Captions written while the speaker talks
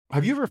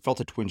Have you ever felt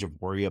a twinge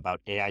of worry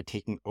about AI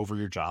taking over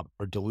your job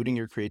or diluting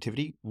your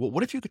creativity? Well,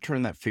 what if you could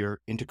turn that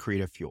fear into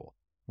creative fuel?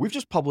 We've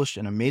just published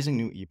an amazing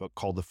new ebook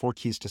called The Four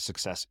Keys to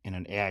Success in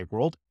an AI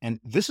World,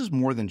 and this is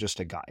more than just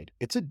a guide.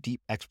 It's a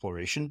deep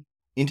exploration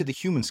into the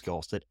human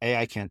skills that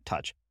AI can't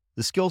touch,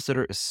 the skills that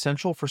are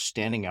essential for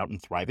standing out and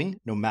thriving,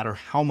 no matter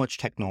how much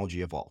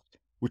technology evolves.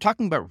 We're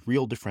talking about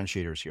real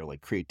differentiators here,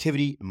 like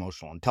creativity,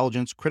 emotional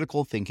intelligence,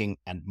 critical thinking,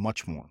 and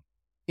much more.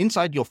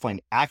 Inside, you'll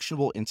find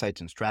actionable insights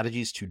and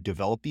strategies to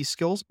develop these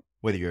skills,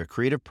 whether you're a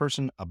creative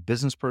person, a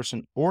business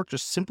person, or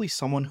just simply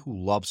someone who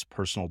loves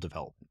personal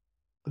development.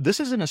 This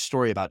isn't a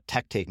story about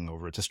tech taking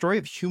over. It's a story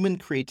of human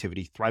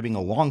creativity thriving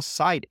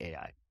alongside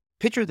AI.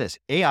 Picture this,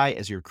 AI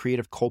as your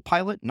creative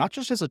co-pilot, not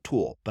just as a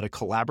tool, but a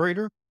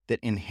collaborator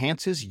that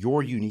enhances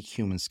your unique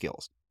human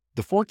skills.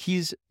 The Four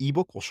Keys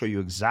ebook will show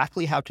you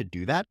exactly how to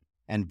do that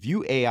and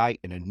view AI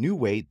in a new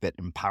way that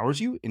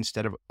empowers you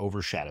instead of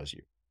overshadows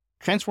you.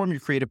 Transform your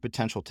creative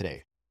potential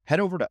today. Head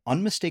over to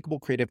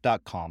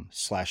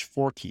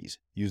unmistakablecreative.com/4keys.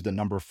 Use the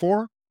number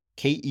 4,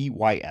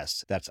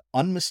 KEYS. That's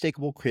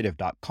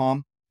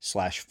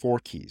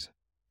unmistakablecreative.com/4keys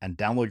and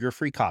download your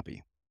free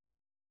copy.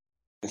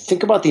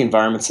 Think about the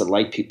environments that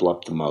light people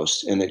up the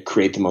most and that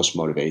create the most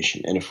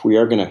motivation. And if we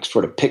are going to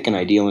sort of pick an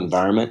ideal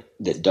environment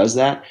that does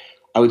that,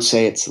 I would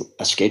say it's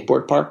a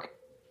skateboard park.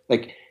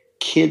 Like,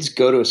 kids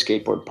go to a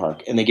skateboard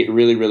park and they get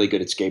really, really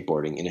good at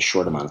skateboarding in a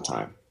short amount of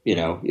time. You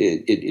know,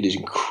 it is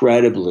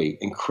incredibly,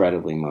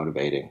 incredibly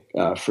motivating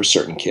for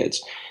certain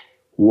kids.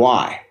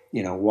 Why?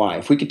 Why?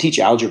 If we could teach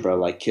algebra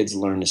like kids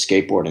learn to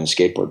skateboard in a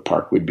skateboard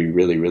park, we'd be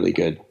really, really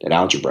good at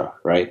algebra,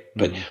 right? Mm-hmm.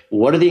 But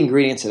what are the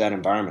ingredients of that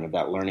environment, of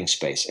that learning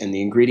space? And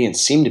the ingredients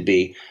seem to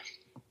be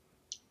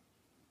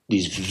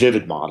these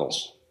vivid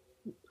models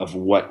of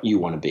what you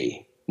want to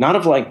be. Not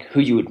of like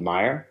who you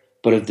admire,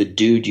 but of the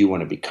dude you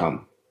want to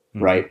become,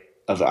 mm-hmm. right?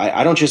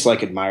 I don't just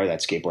like admire that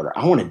skateboarder.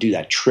 I want to do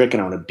that trick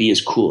and I want to be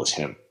as cool as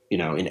him,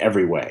 in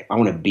every way. I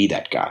want to be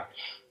that guy.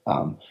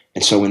 And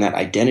so when that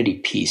identity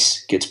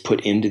piece gets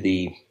put into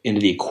the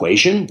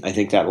equation, I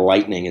think that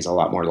lightning is a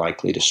lot more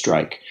likely to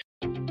strike.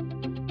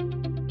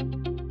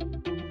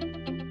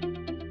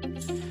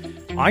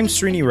 I'm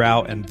Srini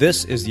Rao, and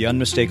this is the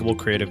Unmistakable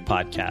Creative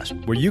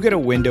Podcast, where you get a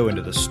window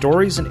into the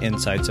stories and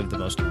insights of the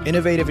most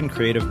innovative and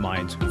creative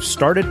minds who've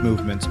started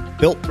movements,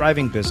 built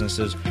thriving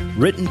businesses,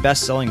 written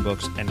best-selling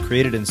books, and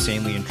created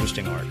insanely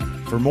interesting art.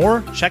 For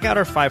more, check out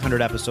our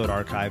 500-episode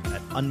archive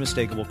at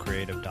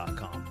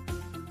unmistakablecreative.com.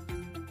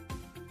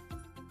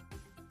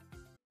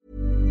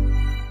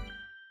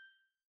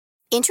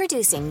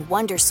 Introducing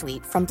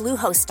Wondersuite from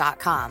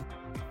Bluehost.com.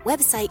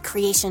 Website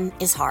creation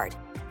is hard.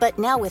 But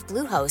now with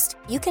Bluehost,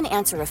 you can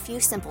answer a few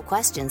simple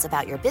questions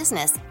about your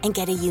business and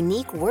get a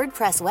unique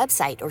WordPress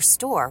website or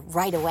store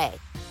right away.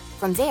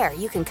 From there,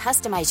 you can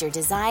customize your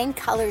design,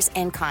 colors,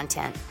 and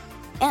content.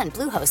 And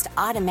Bluehost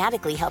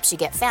automatically helps you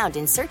get found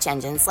in search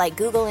engines like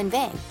Google and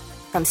Bing.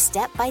 From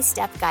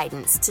step-by-step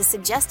guidance to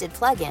suggested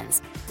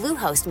plugins,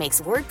 Bluehost makes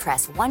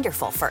WordPress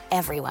wonderful for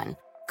everyone.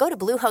 Go to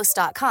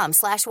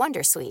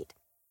bluehost.com/wondersuite.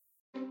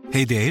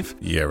 Hey, Dave.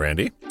 Yeah,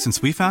 Randy.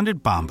 Since we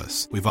founded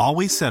Bombas, we've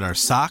always said our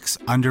socks,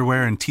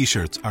 underwear, and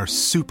T-shirts are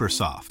super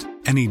soft.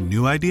 Any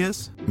new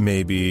ideas?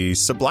 Maybe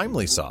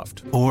sublimely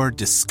soft. Or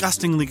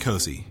disgustingly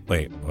cozy.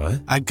 Wait,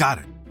 what? I got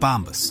it.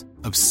 Bombas.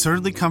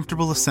 Absurdly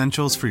comfortable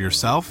essentials for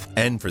yourself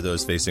and for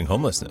those facing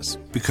homelessness.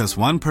 Because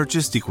one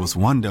purchased equals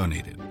one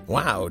donated.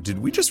 Wow, did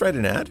we just write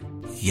an ad?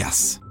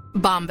 Yes.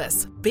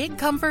 Bombas. Big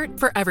comfort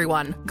for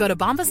everyone. Go to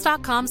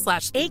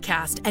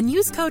bombas.com/ACAST and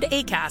use code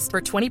ACAST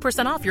for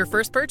 20% off your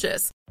first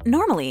purchase.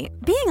 Normally,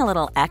 being a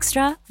little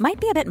extra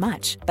might be a bit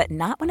much, but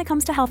not when it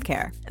comes to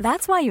healthcare.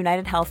 That's why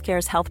United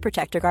Healthcare's Health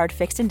Protector Guard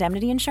fixed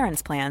indemnity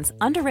insurance plans,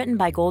 underwritten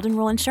by Golden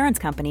Rule Insurance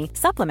Company,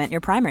 supplement your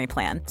primary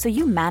plan so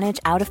you manage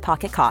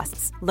out-of-pocket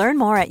costs. Learn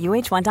more at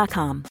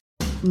UH1.com.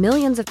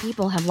 Millions of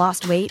people have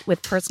lost weight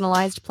with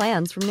personalized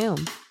plans from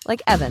Noom.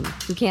 Like Evan,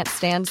 who can't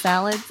stand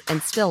salads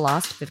and still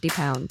lost 50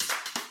 pounds.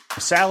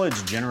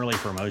 Salads generally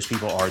for most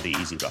people are the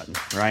easy button,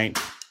 right?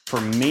 For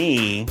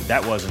me,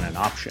 that wasn't an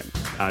option.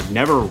 I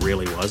never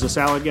really was a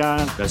salad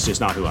guy. That's just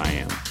not who I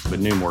am. But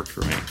Noom worked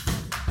for me.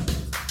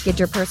 Get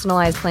your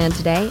personalized plan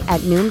today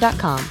at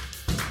Noom.com.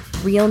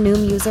 Real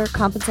Noom user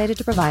compensated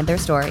to provide their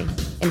story.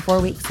 In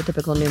 4 weeks, the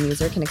typical Noom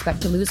user can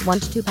expect to lose 1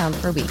 to 2 pounds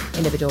per week.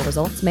 Individual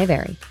results may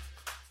vary.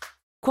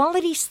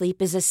 Quality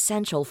sleep is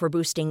essential for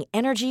boosting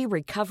energy,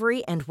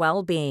 recovery, and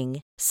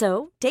well-being.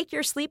 So, take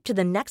your sleep to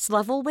the next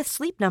level with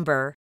Sleep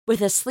Number.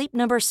 With a Sleep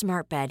Number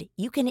smart bed,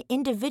 you can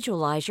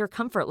individualize your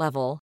comfort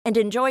level and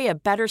enjoy a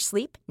better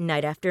sleep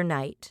night after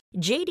night.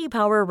 J.D.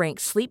 Power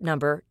ranks Sleep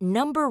Number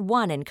number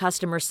 1 in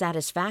customer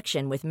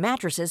satisfaction with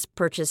mattresses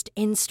purchased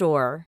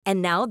in-store.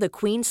 And now the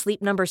Queen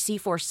Sleep Number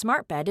C4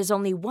 smart bed is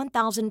only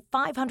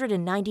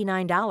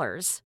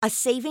 $1,599, a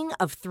saving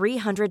of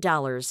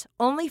 $300,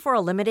 only for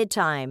a limited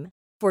time.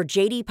 For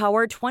J.D.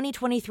 Power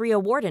 2023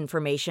 award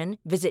information,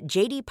 visit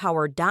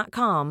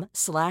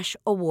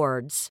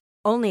jdpower.com/awards.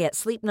 Only at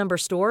Sleep Number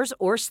stores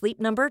or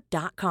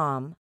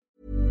sleepnumber.com.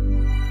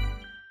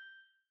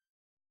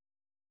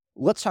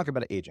 Let's talk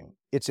about aging.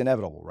 It's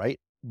inevitable, right?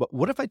 But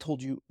what if I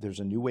told you there's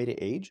a new way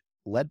to age,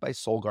 led by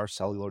Solgar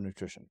Cellular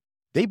Nutrition?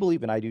 They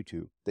believe, and I do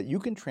too, that you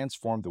can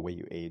transform the way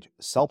you age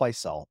cell by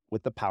cell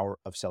with the power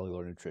of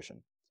cellular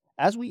nutrition.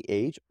 As we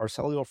age, our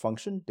cellular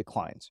function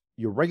declines.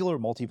 Your regular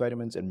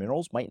multivitamins and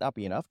minerals might not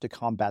be enough to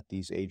combat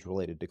these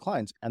age-related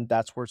declines, and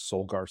that's where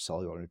Solgar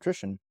Cellular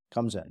Nutrition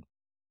comes in.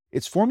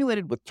 It's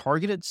formulated with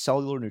targeted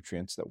cellular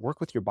nutrients that work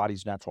with your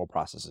body's natural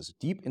processes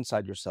deep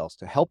inside your cells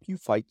to help you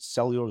fight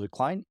cellular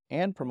decline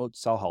and promote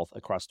cell health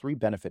across 3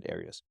 benefit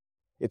areas.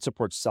 It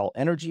supports cell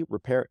energy,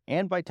 repair,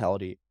 and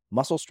vitality,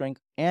 muscle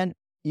strength, and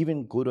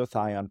even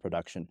glutathione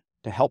production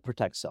to help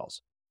protect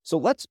cells. So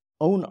let's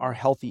own our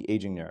healthy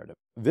aging narrative.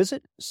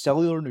 Visit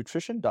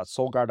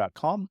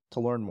cellularnutrition.solgar.com to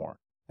learn more.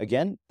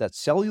 Again,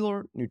 that's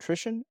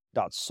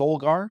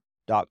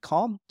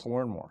cellularnutrition.solgar.com to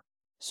learn more.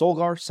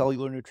 Solgar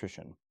Cellular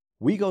Nutrition.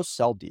 We go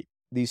cell deep.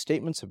 These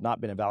statements have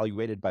not been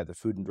evaluated by the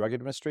Food and Drug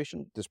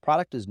Administration. This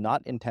product is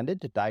not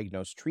intended to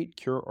diagnose, treat,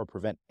 cure, or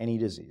prevent any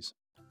disease.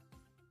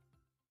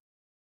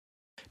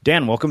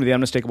 Dan, welcome to the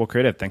Unmistakable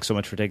Creative. Thanks so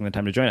much for taking the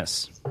time to join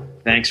us.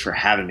 Thanks for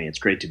having me. It's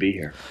great to be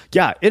here.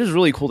 Yeah, it is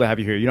really cool to have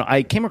you here. You know,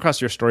 I came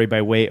across your story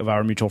by way of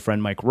our mutual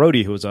friend, Mike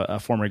Rohde, who was a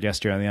former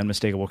guest here on the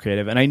Unmistakable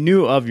Creative, and I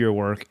knew of your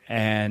work,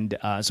 and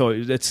so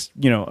it's,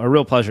 a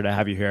real pleasure to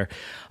have you here.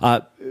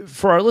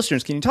 For our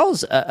listeners, can you tell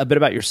us a bit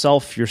about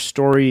yourself, your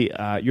story,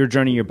 your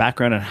journey, your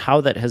background, and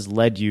how that has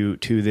led you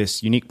to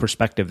this unique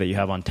perspective that you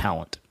have on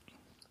talent?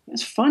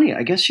 It's funny.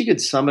 I guess you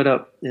could sum it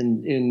up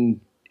in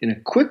a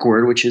quick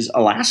word, which is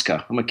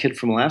Alaska. I'm a kid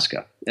from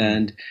Alaska.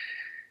 And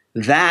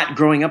that,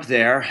 growing up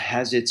there,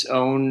 has its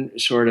own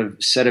sort of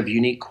set of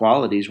unique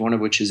qualities, one of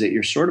which is that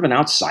you're sort of an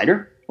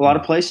outsider a lot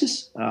of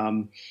places.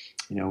 We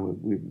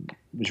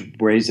was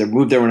raised there,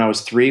 moved there when I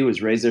was 3,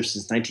 was raised there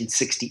since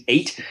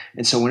 1968.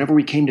 And so whenever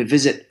we came to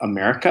visit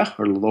America,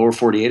 or the lower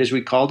 48 as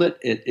we called it,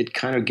 it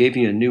kind of gave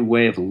you a new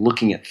way of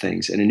looking at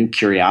things and a new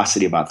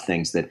curiosity about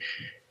things that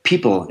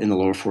people in the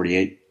lower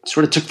 48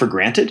 sort of took for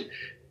granted.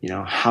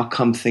 How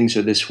come things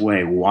are this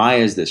way? Why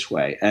is this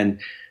way? And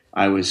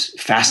I was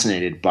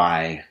fascinated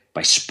by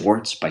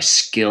sports, by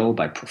skill,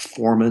 by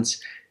performance.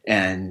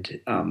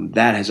 And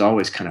that has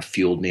always kind of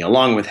fueled me,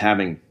 along with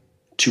having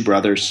 2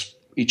 brothers,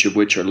 each of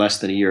which are less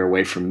than a year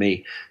away from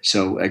me.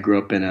 So I grew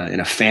up in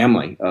a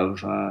family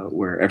of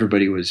where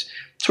everybody was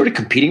sort of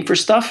competing for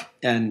stuff,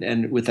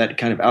 and with that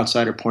kind of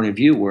outsider point of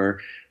view, where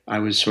I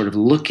was sort of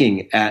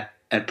looking at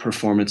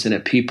performance and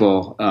at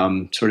people,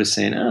 sort of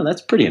saying, "Oh,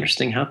 that's pretty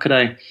interesting. How could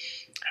I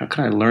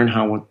learn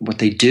what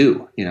they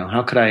do?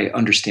 How could I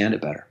understand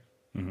it better?"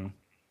 Mm-hmm.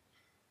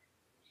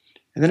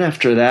 And then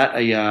after that,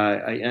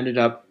 I ended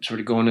up sort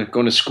of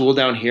going to school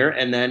down here,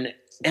 and then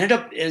ended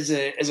up as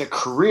a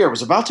career.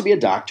 Was about to be a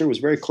doctor. Was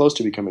very close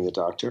to becoming a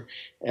doctor,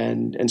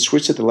 and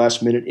switched at the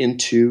last minute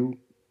into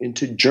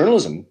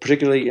journalism.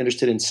 Particularly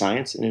interested in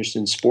science and interested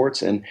in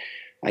sports, and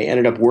I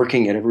ended up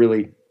working at a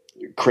really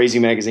crazy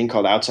magazine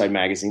called Outside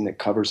Magazine that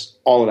covers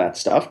all of that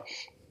stuff.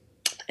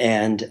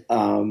 And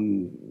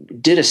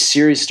did a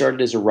series,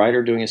 started as a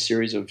writer doing a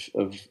series of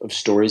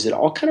stories that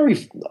all kind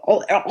of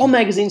all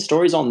magazine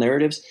stories, all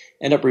narratives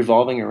end up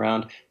revolving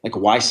around like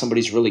why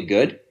somebody's really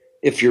good.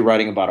 If you're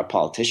writing about a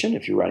politician,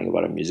 if you're writing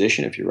about a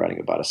musician, if you're writing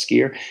about a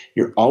skier,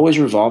 you're always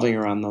revolving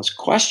around those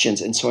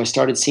questions. And so I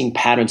started seeing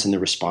patterns in the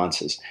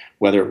responses,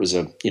 whether it was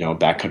a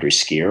backcountry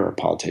skier or a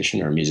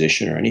politician or a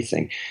musician or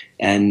anything.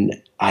 And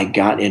I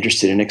got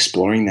interested in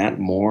exploring that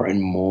more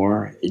and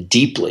more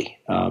deeply,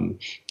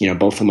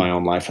 both in my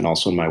own life and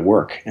also in my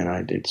work.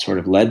 And it sort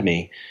of led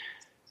me.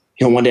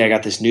 One day I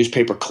got this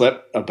newspaper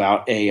clip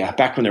about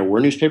back when there were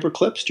newspaper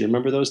clips. Do you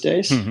remember those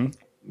days? Mm-hmm.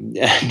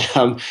 And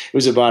it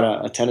was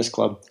about a tennis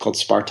club called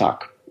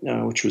Spartak,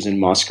 which was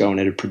in Moscow, and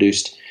it had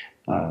produced,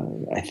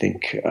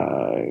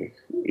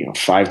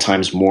 5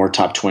 times more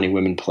top 20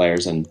 women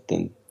players than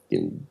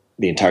in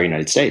the entire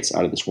United States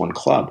out of this one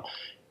club.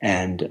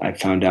 And I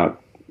found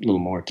out did a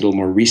little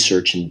more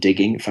research and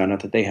digging, found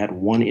out that they had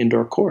 1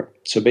 indoor court.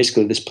 So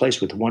basically this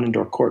place with 1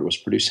 indoor court was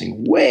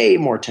producing way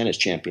more tennis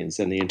champions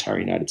than the entire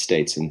United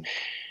States. And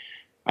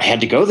I had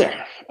to go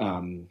there.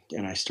 And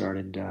I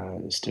started,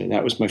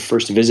 that was my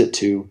first visit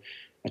to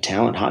a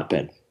talent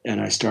hotbed.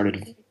 And I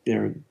started,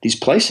 there are these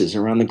places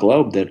around the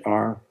globe that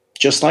are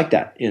just like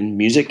that in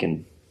music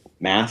and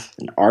math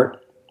and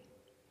art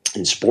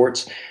and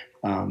sports.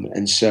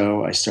 And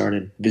so I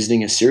started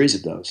visiting a series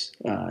of those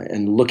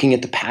and looking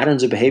at the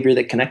patterns of behavior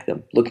that connect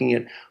them, looking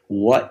at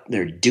what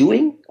they're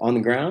doing on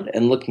the ground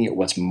and looking at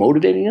what's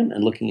motivating them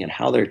and looking at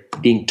how they're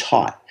being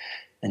taught.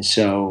 And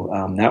so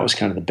that was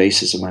kind of the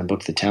basis of my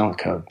book, The Talent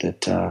Code,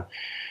 that,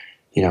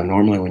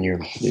 normally when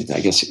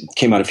I guess it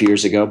came out a few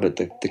years ago, but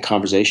the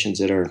conversations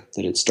that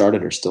it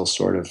started are still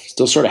sort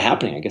of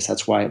happening. I guess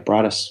that's why it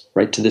brought us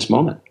right to this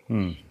moment.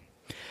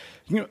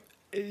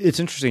 It's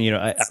interesting.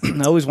 I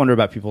always wonder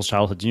about people's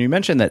childhoods. You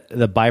mentioned that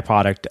the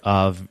byproduct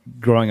of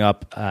growing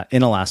up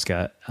in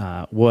Alaska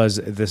was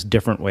this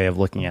different way of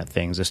looking at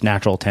things, this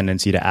natural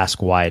tendency to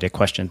ask why, to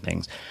question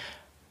things.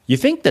 You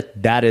think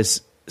that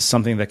is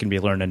something that can be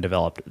learned and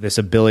developed, this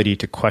ability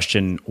to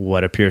question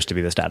what appears to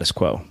be the status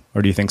quo?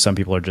 Or do you think some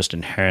people are just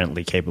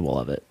inherently capable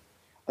of it?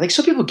 I think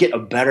some people get a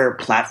better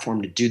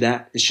platform to do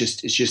that. It's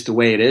just the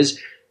way it is,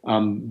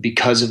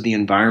 because of the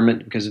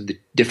environment, because of the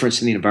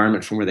difference in the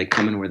environment from where they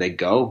come and where they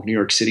go. New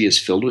York City is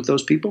filled with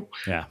those people.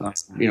 Yeah.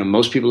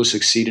 Most people who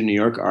succeed in New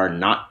York are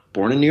not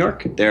born in New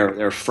York.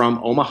 They're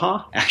from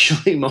Omaha,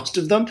 actually, most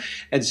of them,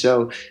 and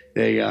so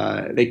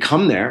they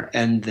come there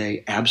and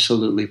they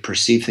absolutely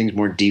perceive things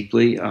more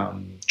deeply,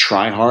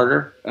 try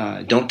harder,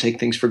 don't take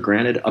things for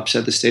granted,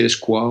 upset the status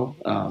quo.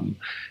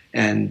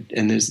 And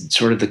there's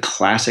sort of the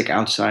classic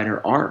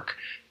outsider arc.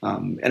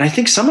 And I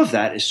think some of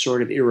that is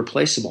sort of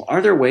irreplaceable.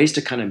 Are there ways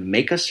to kind of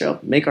make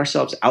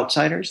ourselves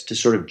outsiders, to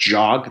sort of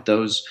jog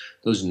those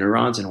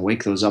neurons and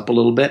wake those up a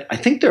little bit? I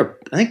think there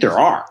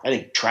are. I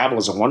think travel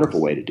is a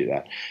wonderful way to do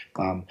that.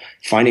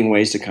 Finding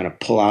ways to kind of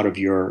pull out of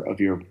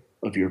your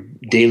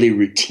daily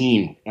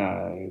routine,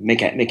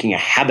 making a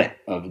habit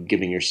of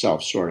giving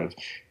yourself sort of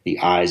the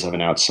eyes of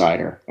an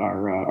outsider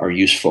are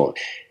useful.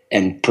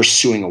 And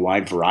pursuing a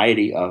wide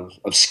variety of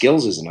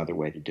skills is another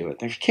way to do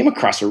it. I came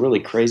across a really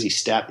crazy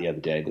stat the other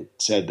day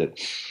that said that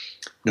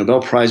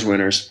Nobel Prize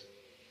winners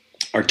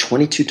are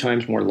 22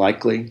 times more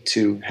likely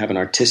to have an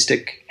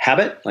artistic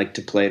habit, like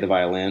to play the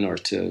violin or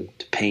to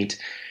paint,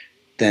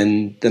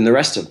 than the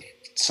rest of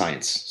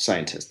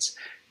scientists,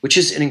 which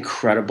is an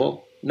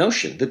incredible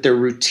notion, that they're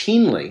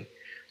routinely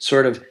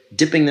sort of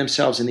dipping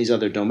themselves in these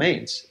other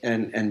domains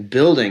and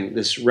building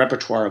this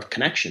repertoire of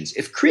connections.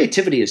 If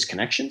creativity is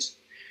connections,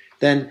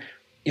 then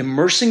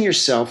immersing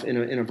yourself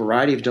in a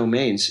variety of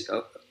domains,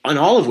 on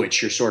all of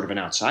which you're sort of an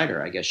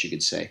outsider, I guess you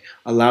could say,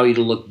 allow you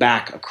to look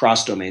back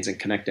across domains and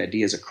connect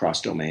ideas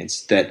across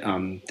domains that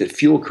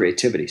fuel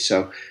creativity.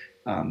 So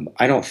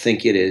I don't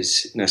think it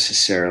is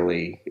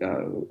necessarily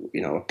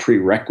a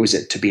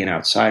prerequisite to be an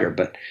outsider,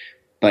 but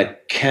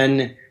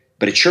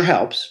it sure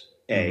helps.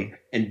 A,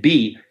 and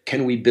B,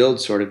 can we build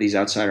sort of these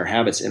outsider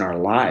habits in our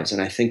lives? And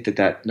I think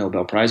that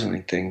Nobel Prize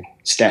winning thing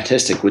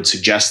statistic would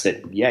suggest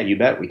that, yeah, you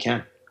bet we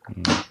can.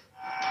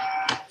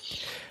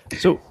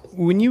 So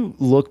when you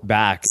look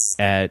back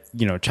at,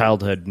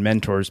 childhood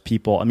mentors,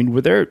 people, I mean,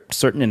 were there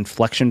certain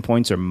inflection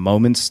points or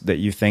moments that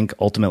you think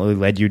ultimately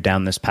led you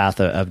down this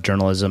path of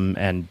journalism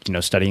and,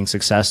 studying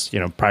success,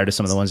 prior to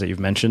some of the ones that you've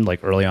mentioned,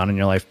 like early on in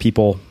your life,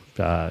 people,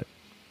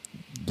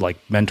 like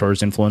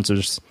mentors,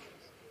 influencers?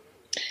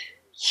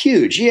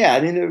 Huge. Yeah.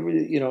 I mean,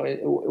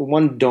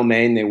 one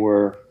domain, they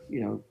were,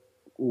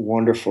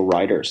 wonderful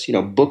writers,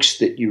 books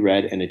that you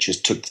read and it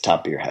just took the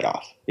top of your head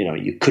off.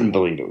 You couldn't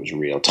believe it was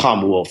real.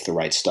 Tom Wolfe, The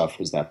Right Stuff,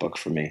 was that book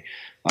for me.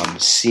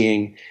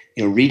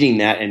 Reading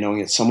that and knowing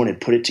that someone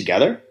had put it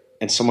together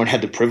and someone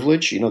had the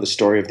privilege, the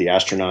story of the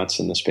astronauts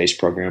in the space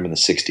program in the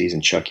 60s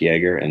and Chuck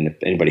Yeager. And if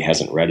anybody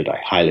hasn't read it, I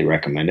highly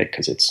recommend it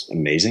because it's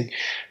amazing.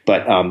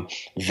 But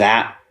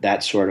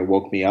that sort of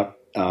woke me up.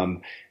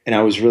 And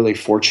I was really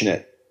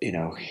fortunate.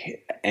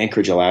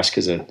 Anchorage, Alaska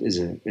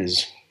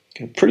is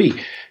a pretty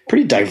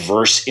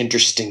diverse,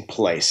 interesting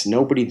place.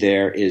 Nobody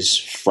there is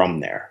from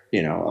there.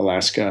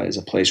 Alaska is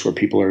a place where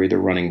people are either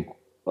running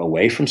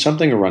away from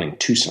something or running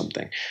to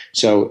something.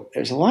 So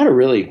there's a lot of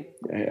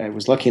I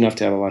was lucky enough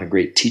to have a lot of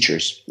great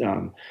teachers.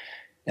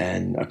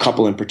 And a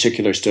couple in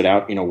particular stood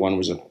out. One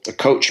was a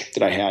coach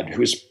that I had who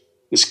was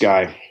this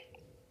guy,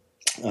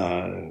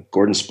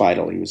 Gordon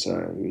Speidel. He was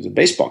a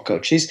baseball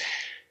coach. He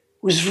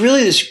was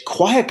really this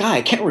quiet guy.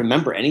 I can't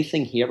remember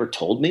anything he ever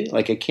told me.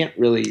 Like, I can't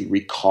really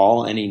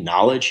recall any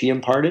knowledge he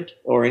imparted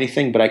or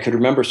anything, but I could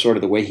remember sort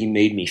of the way he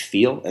made me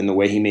feel and the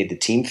way he made the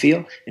team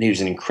feel. And he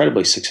was an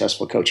incredibly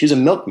successful coach. He was a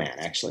milkman,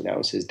 actually. That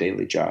was his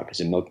daily job, as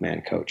a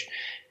milkman coach,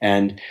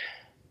 and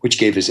which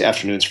gave his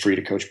afternoons free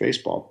to coach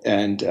baseball.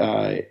 And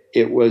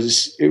he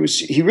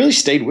really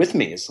stayed with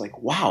me. It's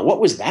like, wow, what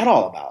was that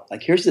all about?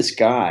 Like, here's this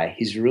guy.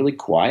 He's really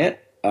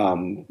quiet.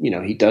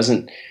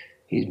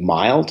 He's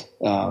mild.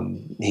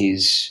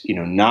 He's,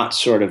 not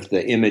sort of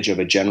the image of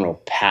a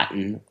General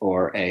Patton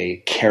or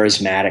a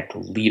charismatic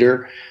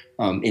leader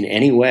in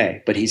any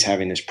way, but he's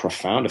having this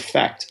profound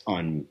effect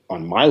on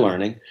my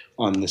learning,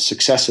 on the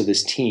success of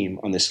this team,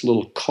 on this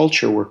little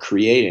culture we're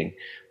creating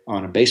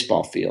on a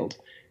baseball field.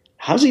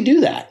 How does he do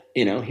that?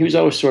 He was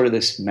always sort of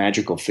this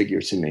magical figure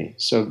to me.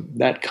 So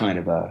that kind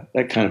of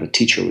a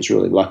teacher was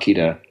really lucky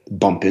to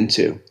bump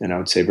into, and I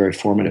would say very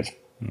formative.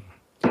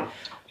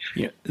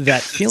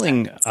 That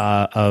feeling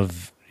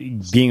of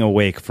being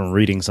awake from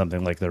reading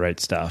something like The Right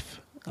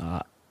Stuff.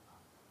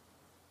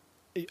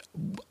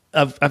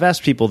 I've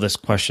asked people this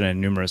question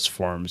in numerous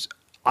forms.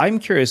 I'm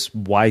curious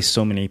why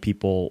so many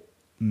people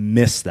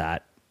miss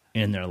that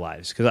in their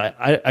lives, because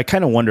I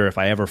kind of wonder if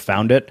I ever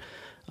found it.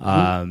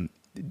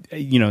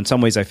 In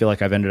some ways, I feel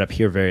like I've ended up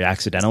here very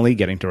accidentally,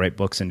 getting to write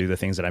books and do the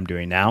things that I'm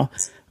doing now.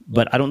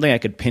 But I don't think I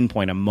could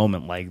pinpoint a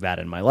moment like that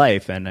in my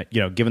life. And,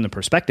 given the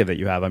perspective that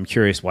you have, I'm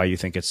curious why you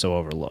think it's so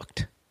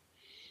overlooked.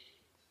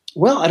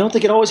 Well, I don't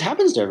think it always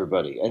happens to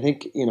everybody. I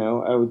think,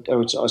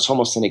 it's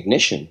almost an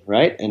ignition,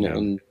 right?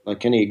 And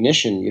like any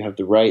ignition, you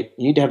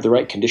need to have the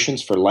right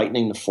conditions for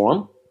lightening the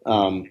form.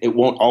 It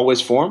won't always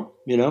form,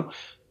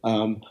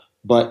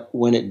 But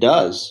when it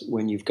does,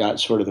 when you've got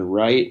sort of the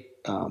right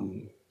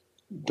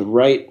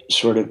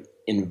sort of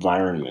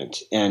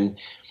environment, and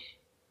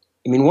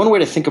I mean, one way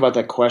to think about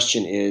that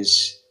question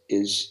is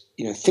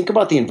think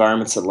about the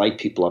environments that light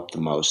people up the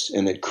most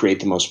and that create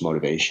the most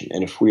motivation.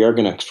 And if we are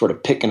going to sort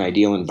of pick an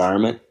ideal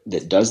environment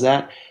that does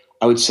that,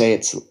 I would say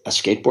it's a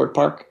skateboard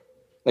park.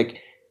 Like,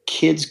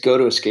 kids go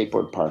to a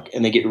skateboard park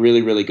and they get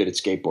really, really good at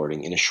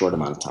skateboarding in a short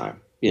amount of time.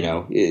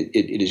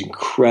 It is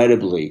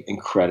incredibly,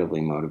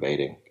 incredibly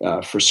motivating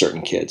for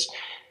certain kids.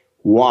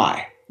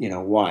 Why?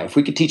 Why? If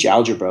we could teach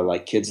algebra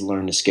like kids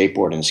learn to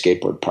skateboard in a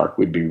skateboard park,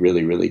 we'd be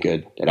really, really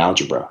good at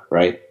algebra,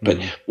 right?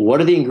 Mm-hmm. But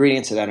what are the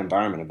ingredients of that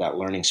environment, of that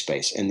learning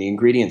space? And the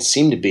ingredients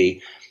seem to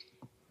be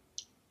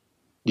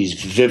these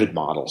vivid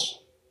models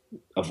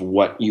of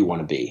what you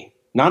want to be.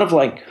 Not of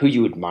like who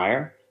you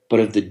admire, but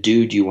of the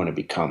dude you want to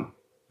become,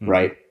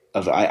 right?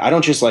 I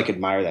don't just like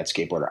admire that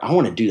skateboarder. I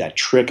want to do that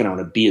trick and I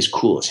want to be as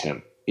cool as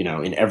him,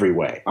 in every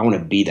way. I want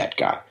to be that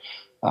guy.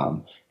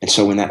 And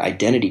so when that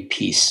identity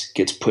piece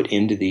gets put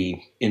into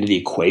the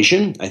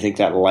equation, I think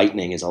that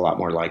lightning is a lot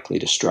more likely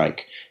to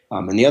strike.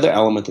 And the other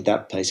element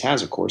that place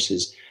has, of course,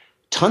 is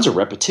tons of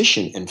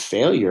repetition and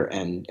failure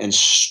and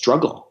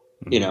struggle.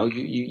 Mm-hmm.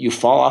 You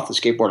fall off the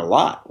skateboard a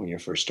lot when you're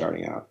first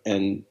starting out,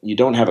 and you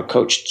don't have a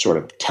coach sort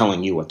of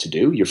telling you what to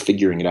do. You're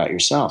figuring it out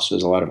yourself. So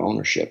there's a lot of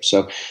ownership.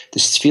 So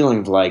this feeling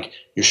of like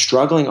you're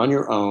struggling on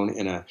your own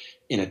in a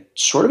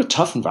sort of a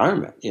tough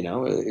environment,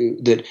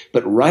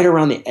 but right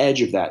around the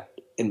edge of that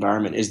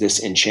environment is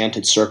this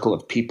enchanted circle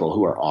of people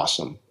who are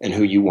awesome and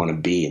who you want to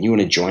be, and you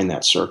want to join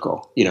that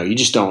circle. You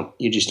just don't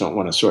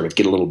want to sort of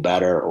get a little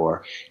better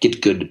or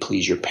get good to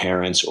please your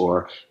parents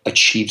or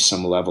achieve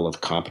some level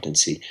of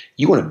competency.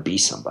 You want to be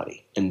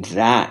somebody. And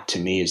that to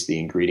me is the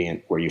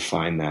ingredient where you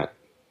find that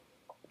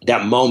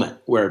moment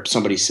where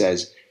somebody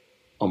says,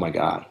 oh my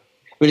God.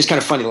 I mean, it's kind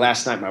of funny.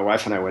 Last night, my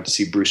wife and I went to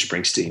see Bruce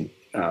Springsteen.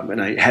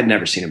 And I had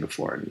never seen him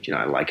before. And,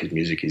 I like his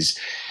music.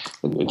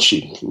 And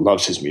she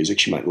loves his music.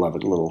 She might love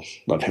him a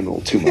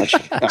little too much.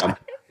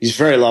 He's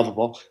very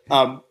lovable.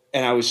 And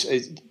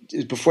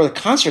before the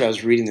concert, I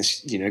was reading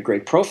this,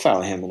 great profile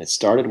of him. And it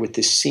started with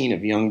this scene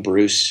of young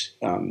Bruce.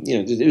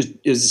 It was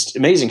this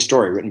amazing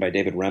story written by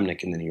David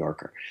Remnick in the New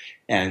Yorker.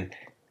 And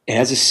it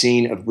has a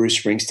scene of Bruce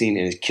Springsteen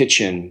in his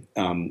kitchen.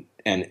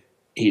 And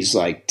he's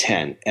like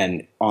 10.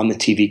 And on the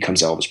TV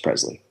comes Elvis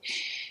Presley.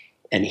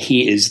 And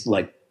he is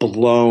like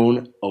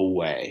blown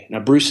away. Now,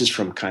 Bruce is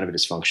from kind of a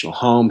dysfunctional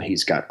home.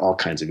 He's got all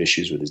kinds of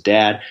issues with his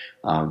dad.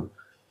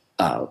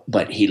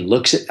 But he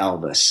looks at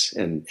Elvis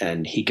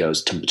and he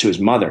goes to his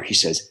mother. He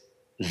says,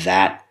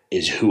 that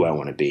is who I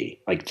want to be.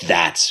 Like,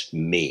 that's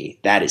me.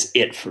 That is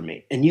it for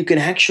me. And you can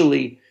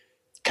actually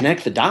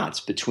connect the dots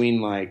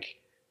between like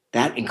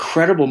that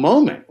incredible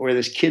moment where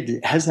this kid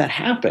has that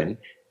happen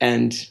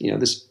and,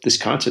 this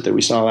concert that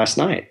we saw last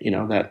night,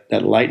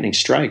 that lightning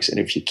strikes. And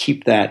if you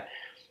keep that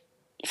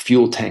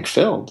fuel tank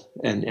filled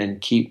and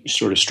keep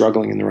sort of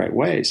struggling in the right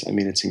ways, I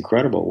mean, it's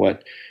incredible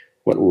what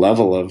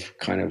level of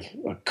kind of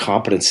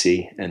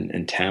competency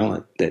and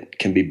talent that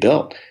can be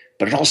built.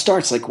 But it all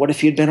starts like, what if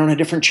he had been on a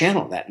different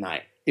channel that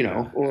night,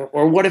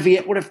 or would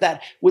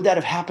that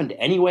have happened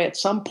anyway at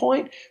some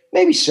point?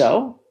 Maybe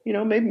so,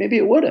 maybe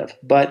it would have.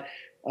 But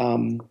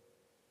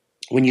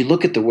when you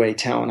look at the way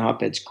talent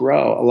hotbeds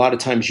grow, a lot of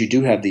times you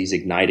do have these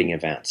igniting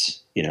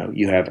events.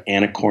 You have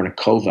Anna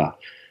Kournikova,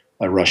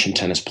 a Russian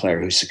tennis player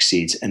who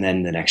succeeds. And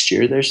then the next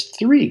year there's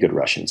 3 good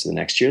Russians. The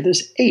next year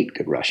there's 8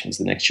 good Russians.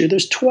 The next year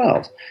there's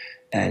 12.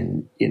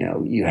 And,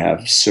 you have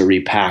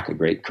Suri Pak, a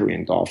great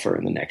Korean golfer.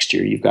 And the next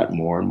year you've got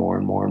more and more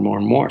and more and more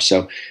and more.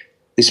 So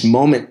this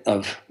moment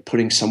of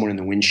putting someone in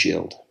the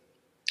windshield,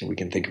 and we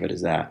can think of it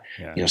as that,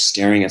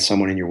 staring at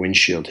someone in your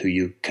windshield who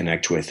you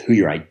connect with, who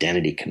your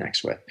identity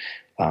connects with,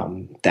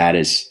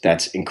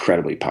 that's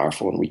incredibly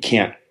powerful. And we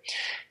can't,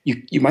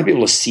 you might be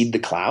able to seed the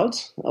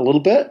clouds a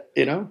little bit,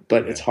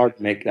 but it's hard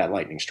to make that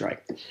lightning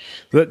strike.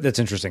 That's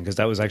interesting, because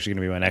that was actually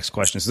going to be my next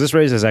question. So this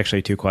raises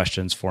actually 2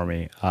 questions for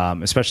me,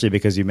 especially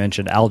because you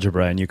mentioned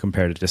algebra and you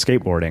compared it to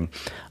skateboarding,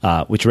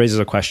 which raises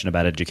a question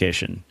about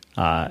education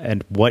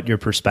and what your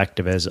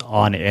perspective is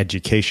on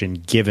education,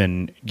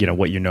 given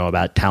what you know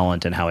about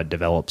talent and how it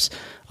develops.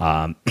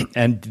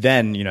 And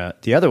then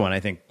the other one, I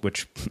think,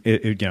 which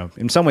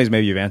in some ways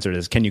maybe you've answered,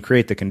 is can you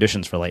create the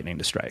conditions for lightning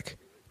to strike?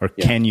 Or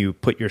can you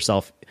put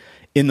yourself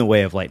in the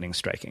way of lightning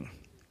striking?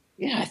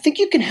 Yeah, I think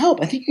you can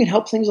help. I think you can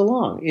help things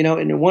along.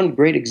 And one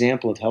great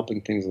example of helping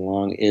things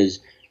along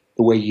is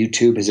the way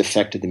YouTube has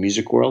affected the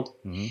music world.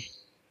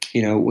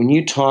 Mm-hmm. When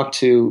you talk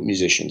to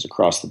musicians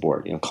across the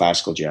board,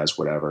 classical, jazz,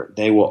 whatever,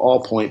 they will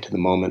all point to the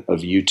moment of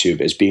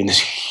YouTube as being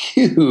this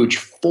huge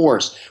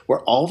force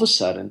where all of a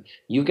sudden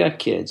you've got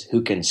kids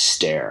who can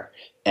stare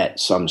at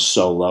some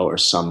solo or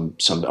some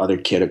other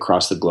kid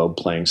across the globe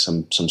playing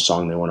some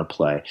song they want to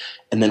play,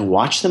 and then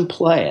watch them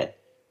play it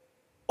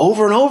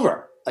over and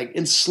over, like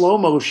in slow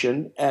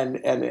motion,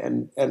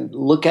 and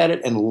look at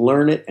it and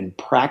learn it and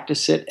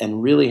practice it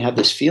and really have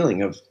this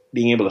feeling of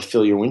being able to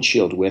fill your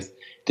windshield with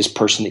this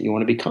person that you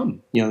want to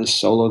become, this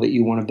solo that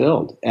you want to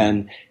build.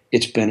 And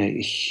it's been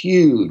a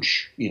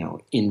huge,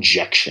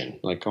 injection,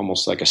 like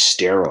almost like a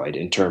steroid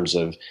in terms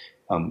of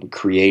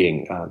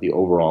creating the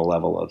overall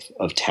level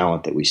of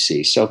talent that we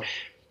see. So,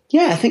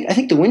 yeah, I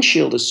think the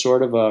windshield is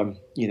sort of a,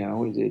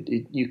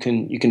 you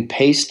can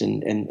paste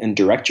and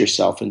direct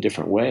yourself in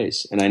different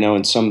ways. And I know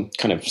in some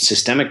kind of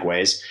systemic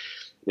ways,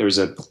 there was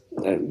a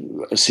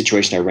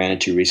situation I ran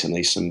into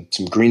recently, some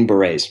Green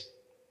Berets.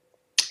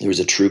 There was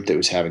a troop that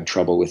was having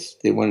trouble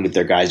they wanted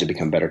their guys to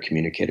become better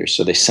communicators.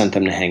 So they sent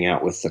them to hang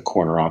out with the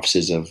corner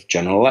offices of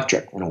General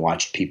Electric and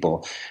watched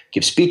people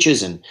give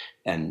speeches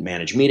and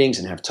manage meetings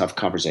and have tough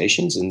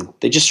conversations. And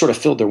they just sort of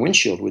filled their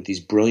windshield with these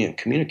brilliant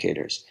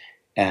communicators.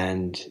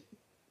 And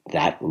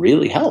that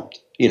really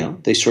helped.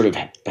 They sort of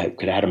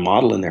could have had a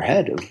model in their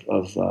head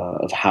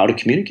of how to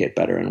communicate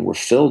better, and were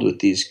filled with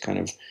these kind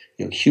of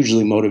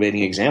hugely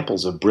motivating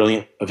examples of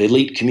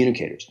elite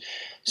communicators.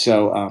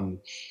 So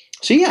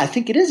yeah, I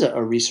think it is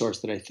a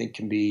resource that I think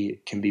can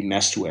be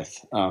messed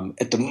with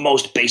at the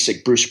most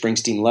basic Bruce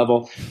Springsteen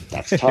level.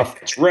 That's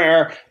tough. It's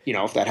rare.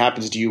 If that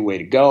happens to you, way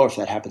to go. If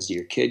that happens to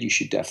your kid, you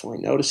should definitely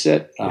notice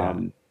it. Yeah.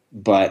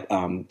 But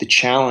the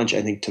challenge,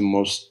 I think, to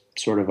most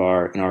sort of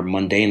in our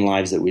mundane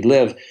lives that we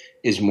live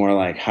is more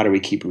like, how do we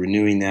keep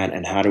renewing that,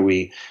 and how do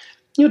we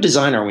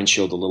design our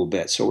windshield a little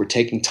bit so we're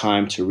taking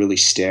time to really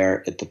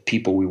stare at the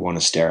people we want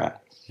to stare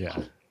at. Yeah.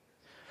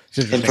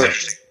 It's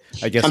interesting.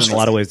 I guess in a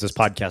lot of ways, this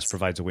podcast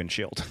provides a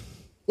windshield.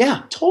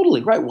 Yeah,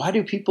 totally. Right. Why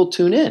do people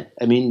tune in?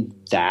 I mean,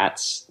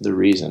 that's the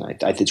reason. I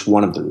think it's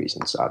one of the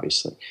reasons,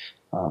 obviously.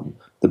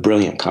 The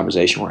brilliant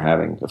conversation we're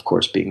having, of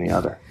course, being the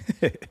other.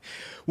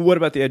 What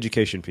about the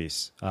education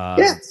piece? Yeah,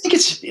 I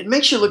think it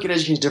makes you look at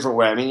education a different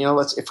way. I mean,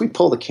 if we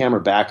pull the camera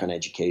back on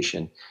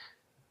education,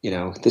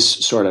 this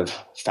sort of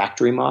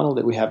factory model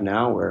that we have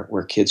now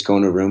where kids go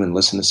into a room and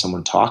listen to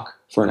someone talk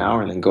for an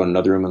hour and then go in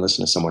another room and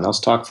listen to someone else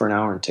talk for an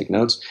hour and take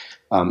notes,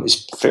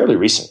 is fairly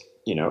recent.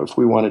 If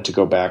we wanted to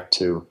go back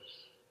to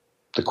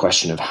the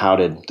question of how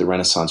did the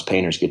Renaissance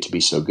painters get to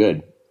be so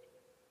good,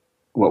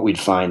 what we'd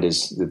find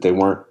is that they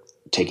weren't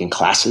taking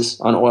classes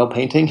on oil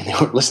painting. They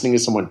weren't listening to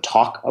someone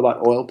talk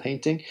about oil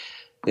painting.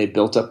 They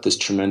built up this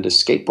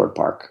tremendous skateboard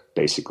park,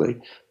 basically,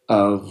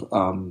 of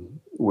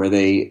where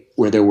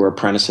there were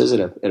apprentices at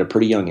a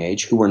pretty young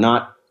age who were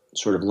not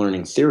sort of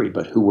learning theory,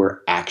 but who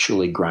were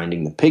actually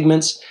grinding the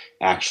pigments,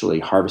 actually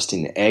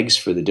harvesting the eggs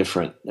for the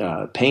different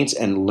paints,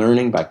 and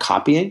learning by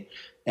copying.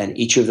 And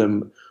each of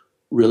them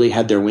really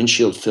had their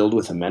windshield filled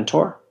with a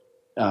mentor.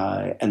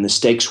 And the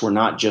stakes were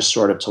not just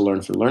sort of to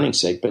learn for learning's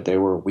sake, but they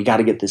were, we got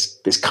to get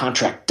this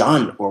contract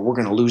done or we're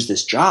going to lose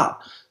this job.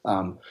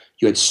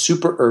 You had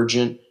super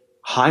urgent,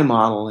 high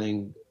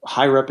modeling,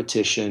 high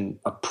repetition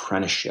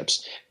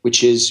apprenticeships,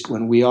 which is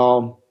when we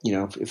all,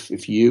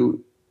 if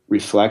you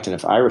reflect and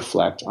if I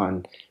reflect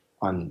on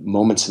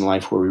moments in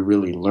life where we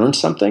really learned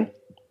something,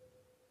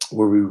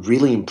 where we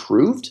really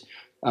improved,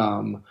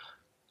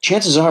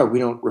 chances are we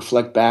don't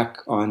reflect back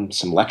on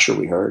some lecture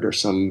we heard or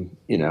some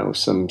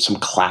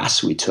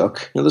class we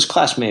took. This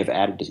class may have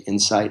added to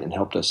insight and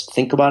helped us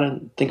think about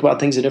it, think about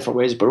things in different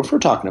ways. But if we're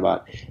talking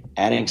about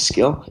adding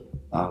skill,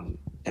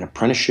 an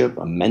apprenticeship,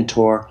 a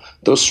mentor,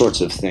 those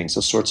sorts of things,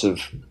 those sorts of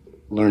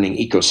learning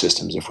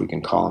ecosystems, if we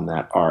can call them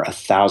that, are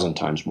 1,000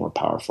 times more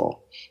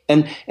powerful.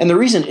 And the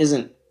reason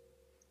isn't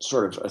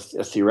sort of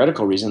a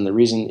theoretical reason. The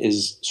reason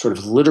is sort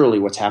of literally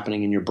what's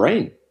happening in your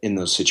brain in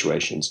those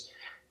situations.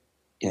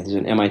 There's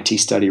an MIT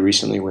study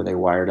recently where they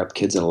wired up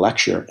kids at a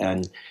lecture,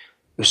 and it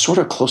was sort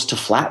of close to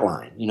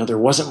flatline. There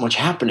wasn't much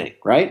happening,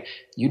 right?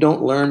 You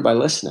don't learn by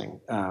listening.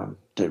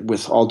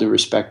 With all due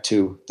respect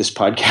to this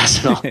podcast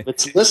and all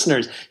its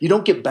listeners, you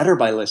don't get better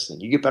by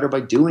listening. You get better by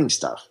doing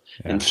stuff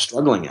and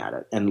struggling at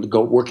it and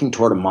working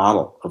toward a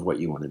model of what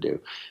you want to do,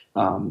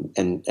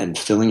 and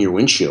filling your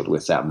windshield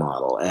with that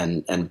model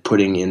and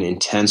putting in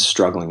intense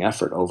struggling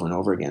effort over and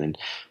over again. And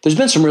there's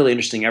been some really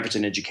interesting efforts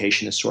in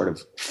education to sort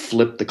of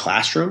flip the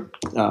classroom,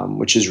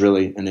 which is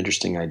really an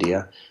interesting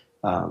idea,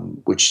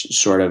 which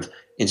sort of,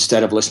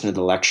 instead of listening to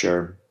the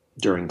lecture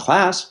during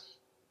class,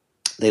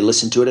 they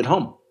listen to it at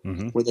home.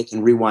 Mm-hmm. Where they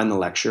can rewind the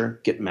lecture,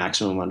 get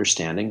maximum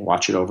understanding,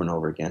 watch it over and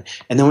over again.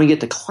 And then when we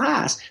get to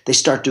class, they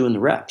start doing the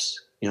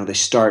reps. They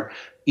start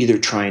either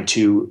trying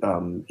to,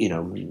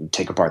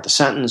 take apart the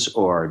sentence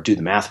or do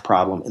the math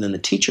problem. And then the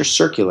teacher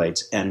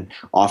circulates and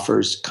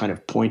offers kind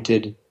of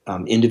pointed,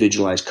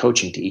 individualized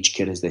coaching to each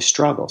kid as they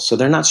struggle. So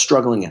they're not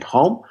struggling at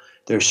home.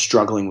 They're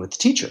struggling with the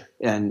teacher,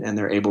 and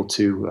they're able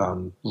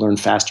to learn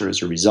faster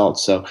as a result.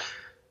 So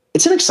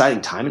it's an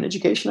exciting time in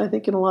education, I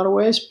think, in a lot of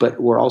ways, but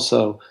we're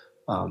also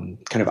kind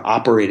of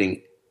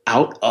operating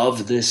out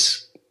of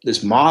this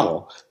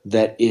model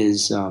that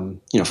is,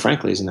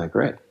 frankly, isn't that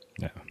great.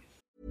 Yeah.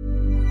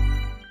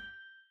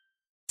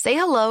 Say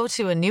hello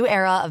to a new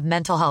era of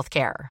mental health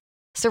care.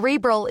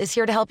 Cerebral is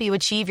here to help you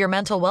achieve your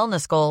mental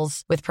wellness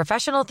goals with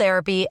professional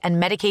therapy and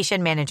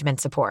medication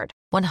management support.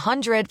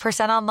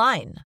 100%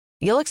 online.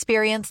 You'll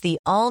experience the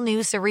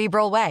all-new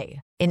Cerebral Way,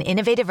 an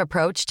innovative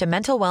approach to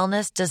mental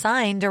wellness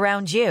designed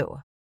around you.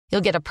 You'll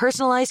get a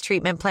personalized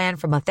treatment plan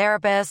from a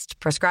therapist,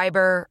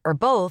 prescriber, or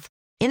both,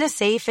 in a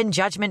safe and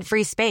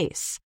judgment-free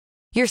space.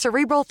 Your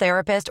Cerebral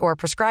therapist or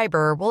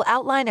prescriber will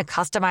outline a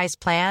customized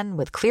plan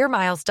with clear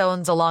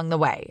milestones along the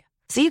way,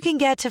 so you can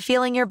get to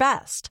feeling your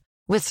best.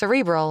 With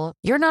Cerebral,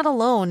 you're not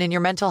alone in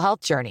your mental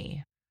health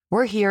journey.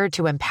 We're here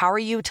to empower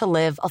you to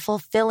live a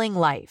fulfilling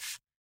life.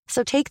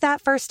 So take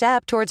that first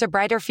step towards a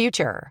brighter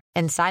future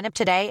and sign up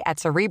today at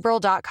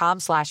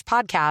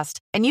Cerebral.com/podcast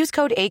and use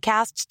code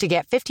ACAST to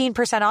get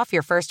 15% off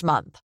your first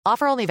month.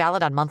 Offer only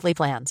valid on monthly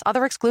plans.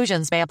 Other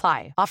exclusions may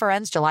apply. Offer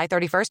ends July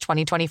 31st,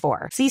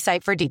 2024. See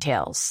site for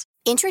details.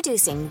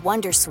 Introducing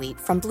Wondersuite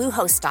from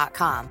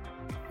Bluehost.com.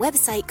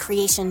 Website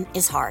creation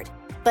is hard,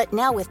 but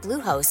now with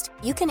Bluehost,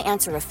 you can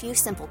answer a few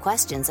simple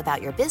questions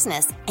about your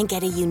business and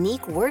get a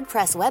unique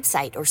WordPress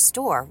website or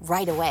store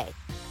right away.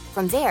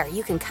 From there,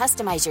 you can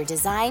customize your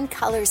design,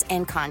 colors,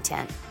 and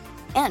content.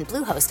 And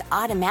Bluehost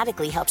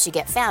automatically helps you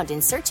get found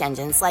in search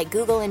engines like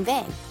Google and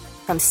Bing.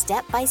 From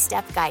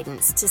step-by-step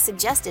guidance to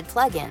suggested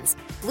plugins,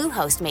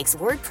 Bluehost makes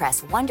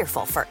WordPress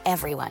wonderful for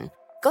everyone.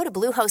 Go to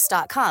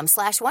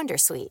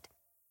bluehost.com/wondersuite.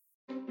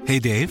 Hey,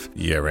 Dave.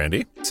 Yeah,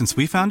 Randy. Since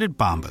we founded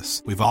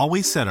Bombas, we've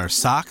always said our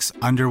socks,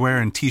 underwear,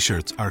 and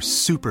T-shirts are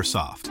super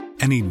soft.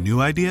 Any new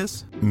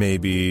ideas?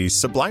 Maybe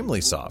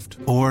sublimely soft.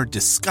 Or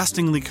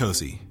disgustingly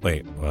cozy.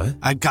 Wait, what?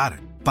 I got it.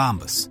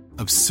 Bombas.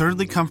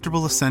 Absurdly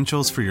comfortable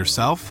essentials for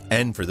yourself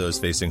And for those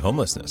facing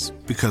homelessness.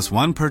 because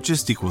one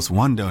purchased equals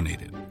one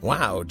donated.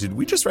 Wow, did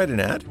we just write an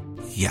ad?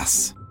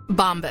 Yes.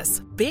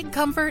 Bombas. Big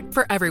comfort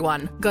for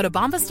everyone. Go to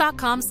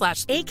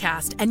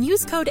bombas.com/ACAST and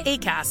use code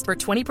ACAST for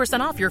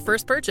 20% off your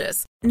first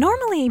purchase.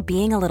 Normally,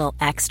 being a little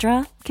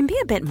extra can be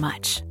a bit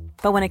much,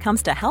 but when it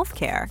comes to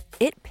healthcare,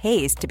 it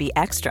pays to be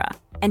extra.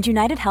 And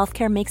United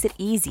Healthcare makes it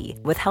easy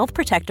with Health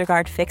Protector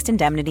Guard fixed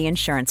indemnity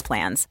insurance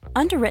plans.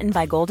 Underwritten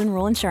by Golden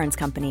Rule Insurance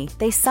Company,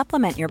 they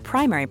supplement your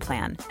primary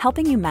plan,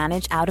 helping you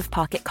manage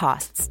out-of-pocket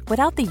costs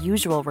without the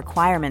usual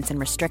requirements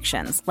and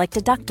restrictions like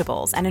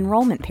deductibles and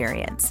enrollment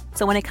periods.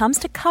 So when it comes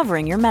to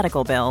covering your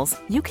medical bills,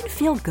 you can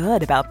feel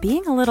good about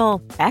being a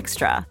little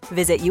extra.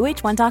 Visit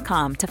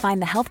uh1.com to find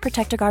the Health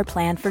Protector Guard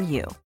plan for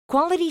you.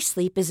 Quality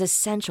sleep is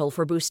essential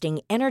for boosting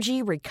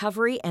energy,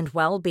 recovery, and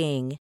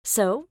well-being.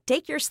 So,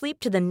 take your sleep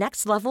to the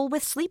next level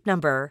with Sleep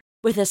Number.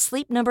 With a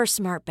Sleep Number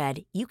smart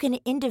bed, you can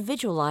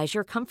individualize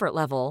your comfort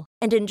level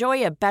and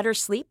enjoy a better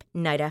sleep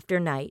night after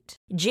night.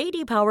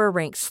 JD Power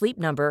ranks Sleep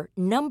Number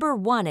number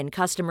 1 in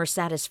customer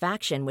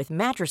satisfaction with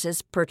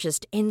mattresses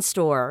purchased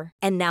in-store.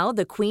 And now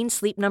the Queen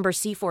Sleep Number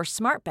C4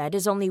 smart bed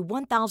is only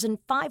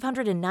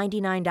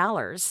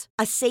 $1,599,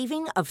 a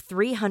saving of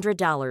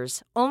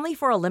 $300, only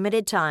for a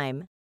limited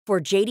time. For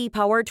JD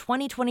Power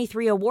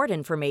 2023 award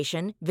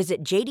information,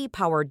 visit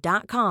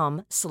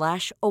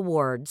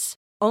jdpower.com/awards.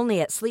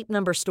 Only at Sleep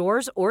Number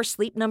stores or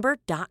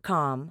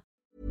sleepnumber.com.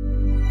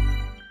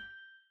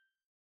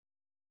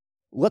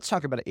 Let's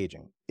talk about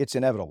aging. It's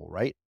inevitable,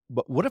 right?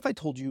 But what if I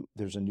told you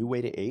there's a new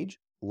way to age,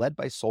 led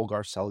by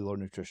Solgar Cellular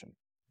Nutrition?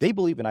 They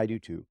believe, and I do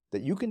too,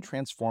 that you can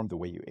transform the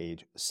way you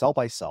age cell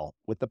by cell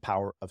with the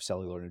power of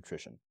cellular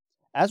nutrition.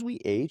 As we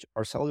age,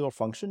 our cellular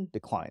function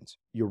declines.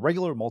 Your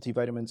regular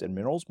multivitamins and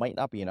minerals might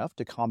not be enough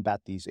to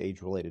combat these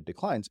age-related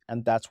declines,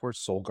 and that's where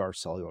Solgar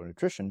Cellular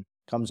Nutrition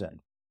comes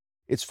in.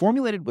 It's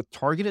formulated with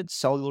targeted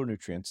cellular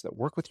nutrients that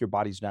work with your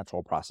body's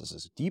natural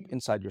processes deep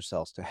inside your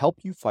cells to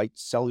help you fight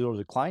cellular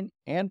decline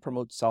and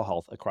promote cell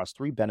health across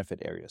 3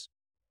 benefit areas.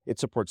 It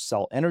supports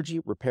cell energy,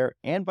 repair,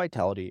 and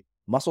vitality,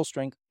 muscle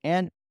strength,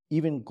 and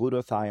even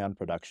glutathione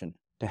production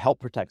to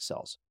help protect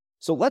cells.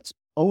 So let's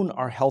own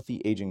our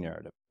healthy aging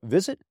narrative.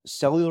 Visit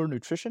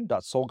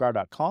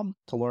cellularnutrition.solgar.com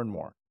to learn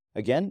more.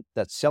 Again,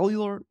 that's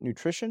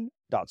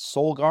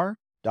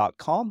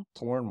cellularnutrition.solgar.com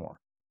to learn more.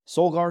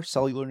 Solgar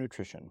Cellular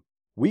Nutrition.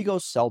 We go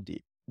cell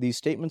deep. These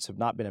statements have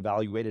not been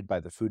evaluated by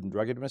the Food and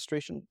Drug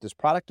Administration. This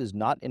product is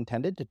not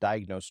intended to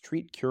diagnose,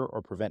 treat, cure,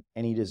 or prevent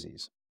any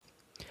disease.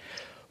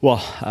 Well,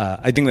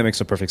 I think that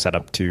makes a perfect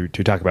setup to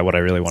talk about what I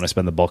really want to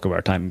spend the bulk of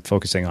our time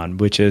focusing on,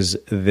 which is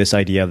this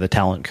idea of the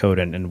talent code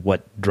and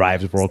what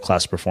drives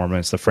world-class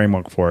performance, the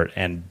framework for it.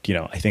 And,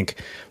 I think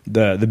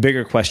the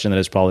bigger question that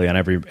is probably on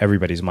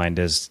everybody's mind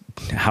is,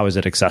 how is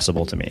it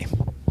accessible to me?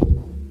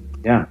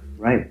 Yeah,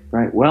 right.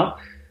 Well,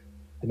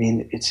 I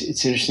mean, it's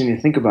interesting to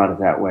think about it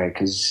that way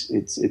because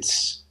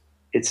it's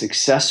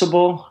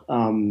accessible.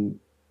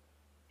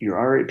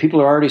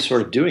 People are already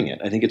sort of doing it.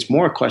 I think it's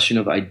more a question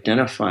of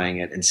identifying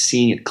it and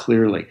seeing it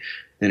clearly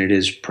than it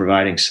is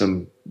providing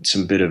some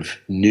bit of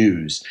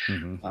news.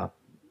 Mm-hmm.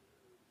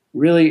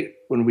 Really,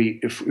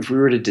 if we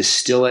were to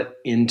distill it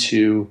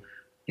into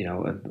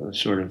a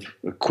sort of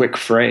a quick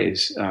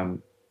phrase,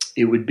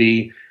 it would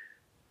be: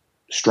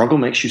 struggle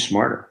makes you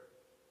smarter.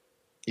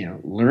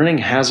 Learning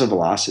has a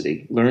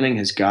velocity. Learning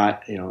has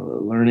got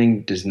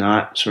learning is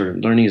not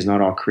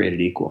all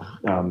created equal.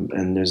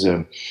 And there's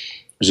a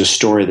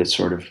story that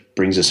sort of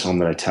brings us home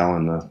that I tell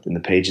in the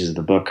pages of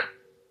the book,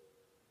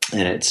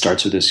 and it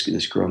starts with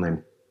this girl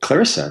named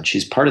Clarissa, and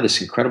she's part of this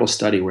incredible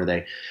study where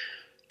they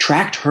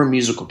tracked her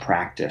musical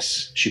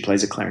practice. She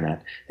plays a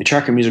clarinet. They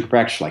track her musical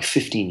practice for like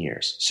 15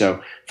 years.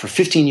 So for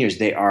 15 years,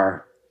 they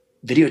are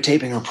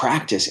videotaping her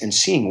practice and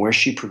seeing where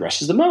she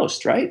progresses the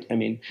most, right? I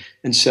mean,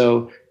 and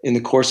so in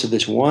the course of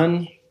this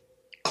one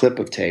clip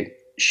of tape,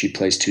 she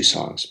plays 2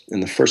 songs.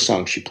 And the first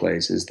song she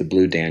plays is the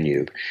Blue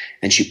Danube.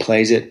 And she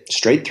plays it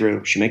straight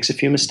through. She makes a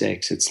few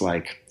mistakes. It's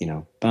like,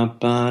 bum,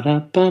 ba, da,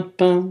 bum,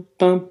 bum,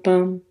 bum,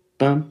 bum,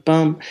 bum,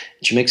 bum. And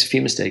she makes a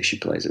few mistakes. She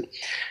plays it.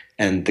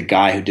 And the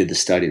guy who did the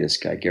study, this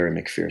guy, Gary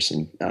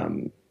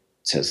McPherson,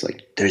 says,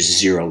 like, there's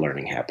zero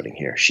learning happening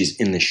here. She's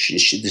in this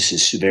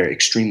is very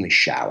extremely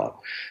shallow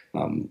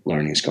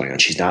learning is going on.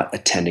 She's not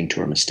attending to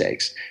her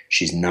mistakes.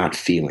 She's not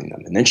feeling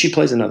them. And then she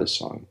plays another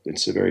song.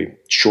 It's a very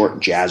short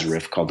jazz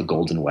riff called The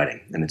Golden Wedding.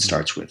 And it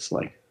starts with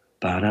like,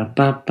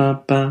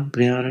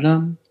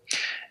 ba-da-ba-ba-ba-ba-da-dum.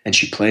 And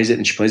she plays it,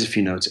 and she plays a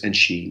few notes, and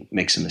she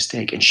makes a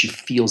mistake, and she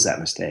feels that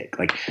mistake.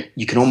 Like,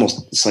 you can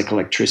almost, it's like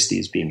electricity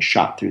is being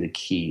shot through the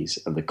keys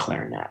of the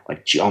clarinet.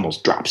 Like, she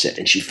almost drops it,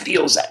 and she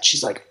feels that.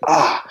 She's like,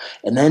 ah.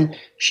 And then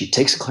she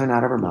takes the clarinet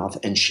out of her mouth,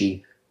 and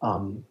she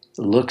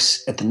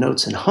looks at the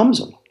notes and hums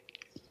them.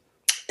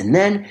 And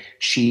then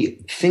she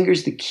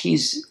fingers the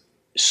keys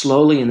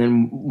slowly and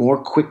then more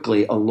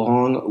quickly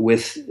along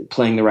with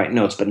playing the right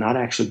notes, but not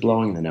actually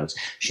blowing the notes.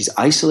 She's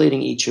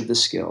isolating each of the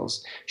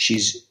skills.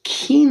 She's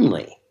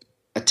keenly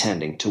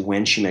attending to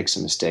when she makes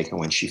a mistake and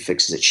when she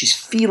fixes it. She's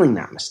feeling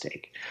that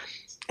mistake.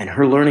 And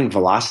her learning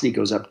velocity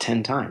goes up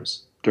 10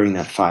 times during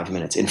that 5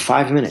 minutes. In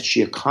 5 minutes,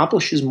 she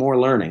accomplishes more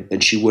learning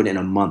than she would in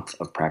a month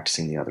of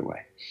practicing the other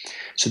way.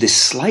 So this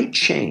slight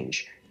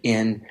change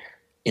in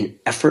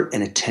effort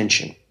and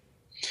attention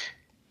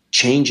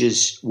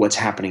changes what's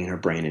happening in her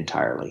brain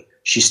entirely.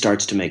 She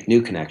starts to make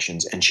new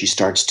connections, and she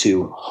starts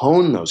to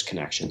hone those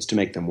connections to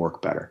make them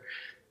work better.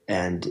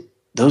 And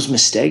those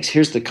mistakes,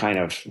 here's the kind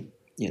of,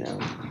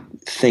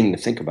 thing to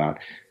think about.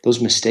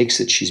 Those mistakes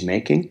that she's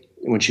making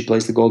when she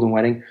plays the Golden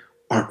Wedding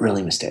aren't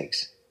really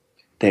mistakes.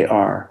 They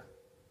are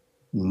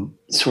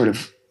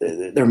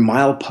they're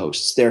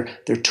mileposts.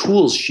 They're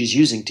tools she's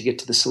using to get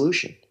to the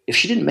solution. If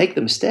she didn't make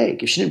the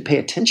mistake, if she didn't pay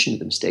attention to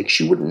the mistake,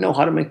 she wouldn't know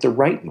how to make the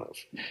right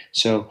move.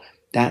 So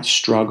that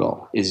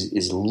struggle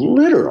is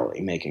literally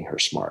making her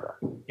smarter.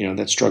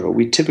 That struggle,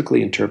 we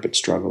typically interpret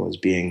struggle as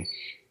being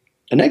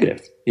a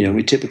negative.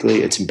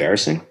 It's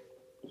embarrassing.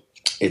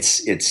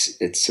 It's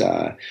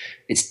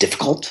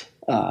difficult.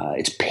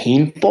 It's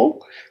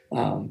painful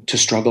to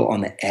struggle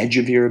on the edge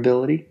of your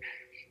ability.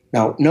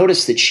 Now,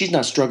 notice that she's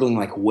not struggling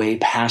like way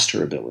past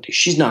her ability.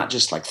 She's not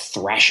just like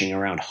thrashing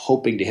around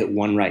hoping to hit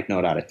one right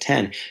note out of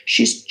 10.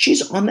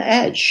 She's on the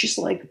edge. She's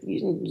like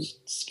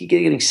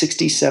getting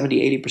 60,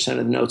 70, 80% of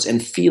the notes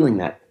and feeling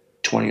that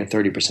 20 or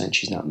 30%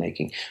 she's not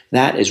making.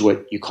 That is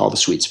what you call the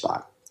sweet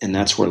spot. And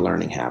that's where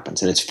learning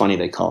happens. And it's funny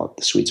they call it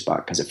the sweet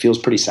spot because it feels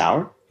pretty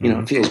sour.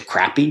 It feels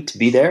crappy to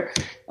be there.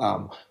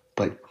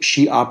 But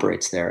she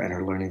operates there, and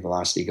her learning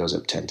velocity goes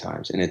up 10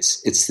 times. And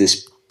it's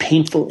this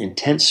painful,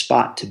 intense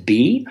spot to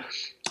be,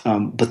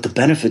 but the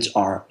benefits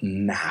are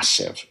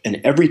massive. And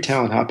every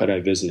talent hotbed I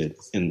visited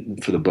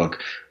for the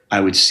book, I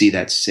would see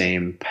that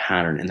same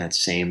pattern and that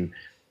same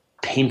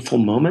painful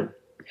moment.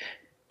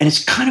 And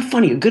it's kind of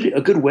funny. A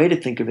good way to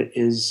think of it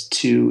is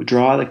to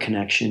draw the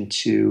connection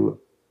to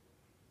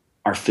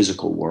our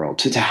physical world,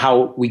 to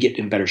how we get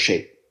in better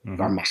shape,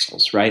 our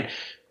muscles, right?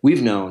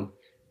 We've known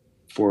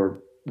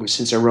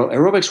since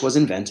aerobics was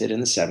invented in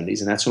the 70s,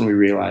 and that's when we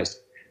realized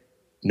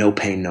no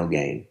pain, no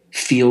gain.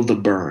 Feel the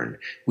burn.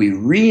 We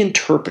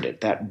reinterpreted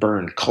that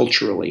burn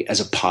culturally as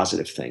a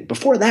positive thing.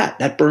 Before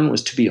that burn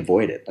was to be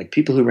avoided. Like,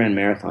 people who ran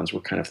marathons were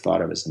kind of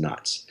thought of as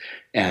nuts.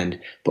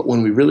 But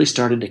when we really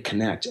started to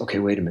connect, okay,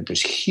 wait a minute,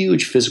 there's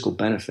huge physical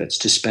benefits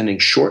to spending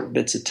short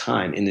bits of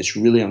time in this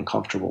really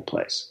uncomfortable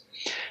place.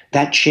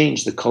 That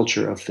changed the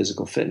culture of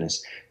physical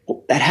fitness.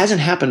 That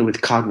hasn't happened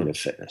with cognitive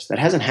fitness. That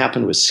hasn't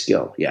happened with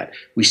skill yet.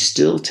 We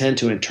still tend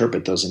to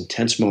interpret those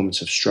intense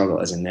moments of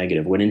struggle as a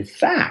negative, when in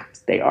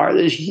fact they are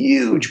this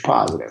huge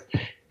positive.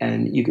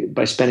 And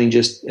by spending,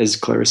 just as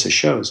Clarissa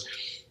shows,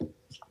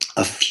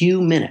 a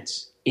few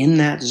minutes in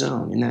that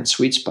zone, in that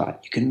sweet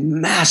spot, you can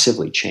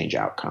massively change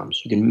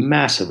outcomes. You can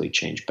massively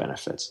change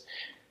benefits.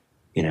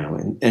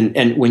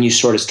 And when you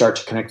sort of start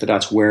to connect the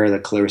dots, where are the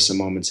Clarissa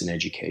moments in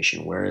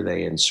education? Where are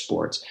they in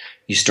sports?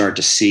 You start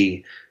to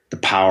see the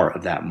power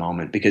of that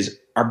moment, because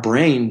our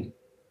brain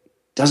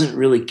doesn't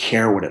really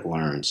care what it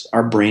learns.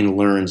 Our brain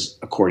learns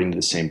according to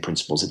the same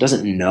principles.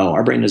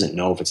 Our brain doesn't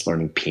know if it's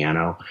learning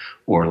piano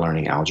or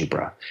learning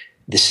algebra.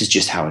 This is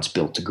just how it's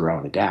built to grow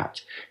and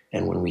adapt.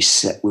 And when we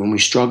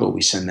struggle,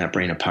 we send that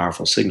brain a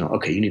powerful signal.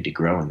 Okay, you need to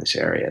grow in this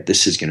area.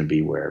 This is going to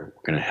be where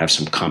we're going to have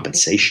some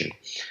compensation.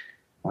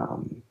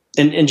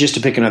 And just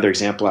to pick another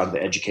example out of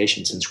the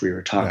education, since we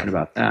were talking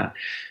about that,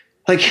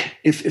 like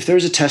if there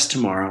was a test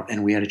tomorrow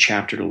and we had a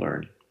chapter to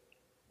learn,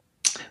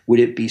 would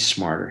it be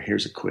smarter?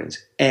 Here's a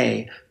quiz.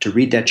 A, to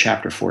read that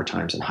chapter 4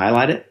 times and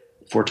highlight it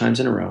 4 times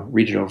in a row,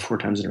 read it over 4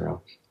 times in a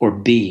row. Or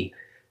B,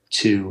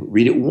 to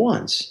read it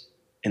once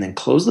and then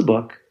close the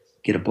book,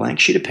 get a blank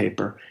sheet of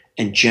paper,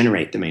 and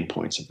generate the main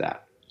points of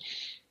that.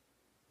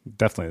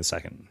 Definitely the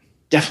second.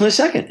 Definitely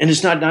second. And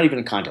it's not even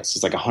a contest.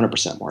 It's like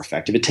 100% more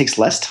effective. It takes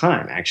less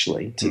time,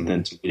 actually,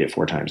 than to get it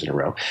 4 times in a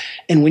row.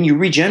 And when you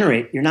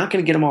regenerate, you're not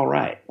going to get them all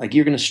right. Like,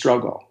 you're going to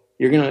struggle.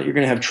 You're going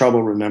to have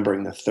trouble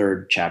remembering the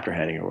 3rd chapter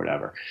heading or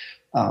whatever.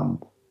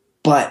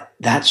 But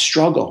that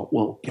struggle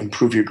will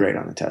improve your grade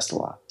on the test a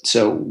lot.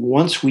 So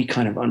once we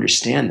kind of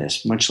understand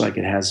this, much like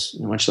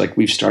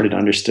we've started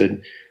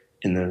understood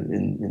in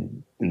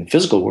the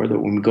physical world, that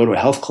when we go to a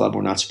health club,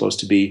 we're not supposed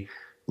to be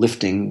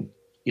lifting,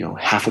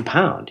 half a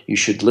pound. You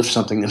should lift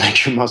something that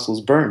makes your muscles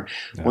burn.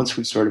 Yeah. Once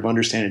we sort of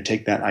understand and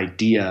take that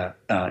idea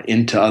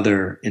into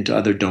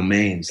other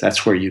domains,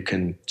 that's where you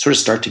can sort of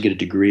start to get a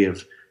degree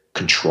of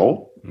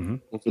control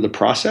over the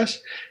process.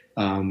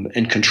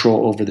 And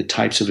control over the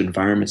types of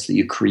environments that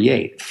you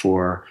create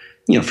for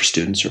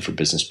students or for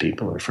business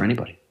people or for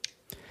anybody.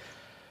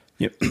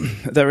 Yeah,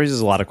 that raises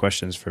a lot of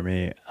questions for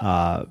me.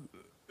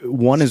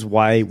 One is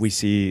why we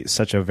see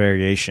such a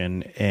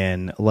variation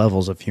in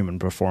levels of human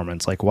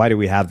performance. Like, why do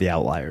we have the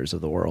outliers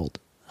of the world?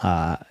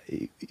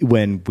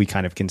 When we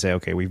kind of can say,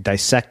 okay, we've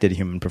dissected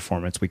human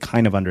performance, we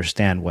kind of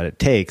understand what it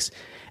takes,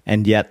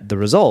 and yet the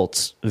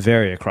results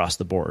vary across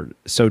the board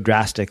so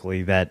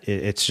drastically that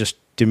it's just,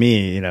 to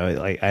me,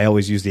 like, I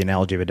always use the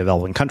analogy of a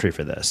developing country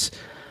for this.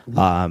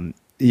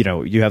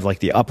 You have like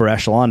the upper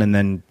echelon, and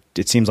then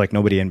it seems like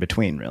nobody in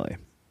between, really.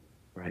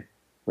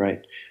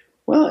 Right.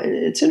 Well,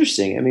 it's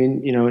interesting. I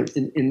mean,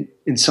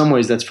 in some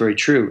ways that's very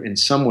true. In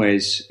some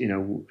ways,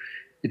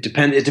 it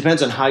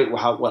depends on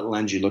what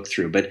lens you look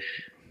through. But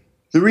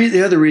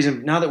the other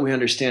reason, now that we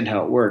understand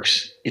how it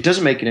works, it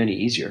doesn't make it any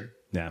easier.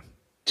 Yeah.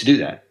 To do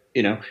that,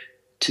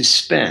 to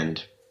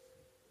spend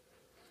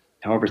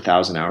however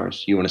 1,000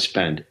 hours you want to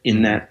spend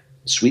in that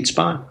sweet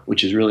spot,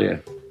 which is really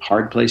a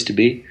hard place to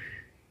be,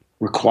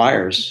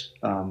 requires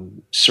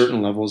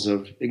certain levels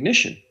of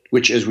ignition,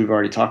 which, as we've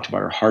already talked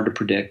about, are hard to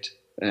predict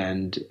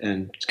and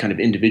kind of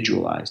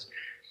individualized.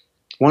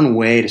 One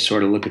way to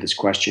sort of look at this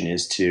question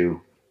is to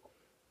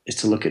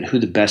look at who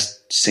the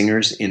best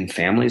singers in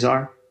families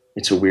are.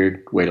 It's a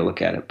weird way to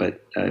look at it,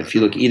 but if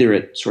you look either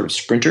at sort of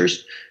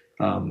sprinters,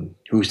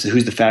 who's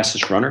the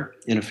fastest runner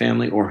in a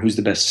family, or who's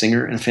the best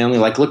singer in a family.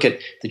 Like, look at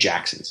the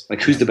Jacksons.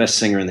 Like, who's the best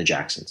singer in the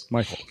Jacksons?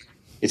 Michael.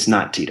 It's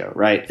not Tito,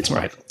 right? It's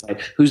Michael.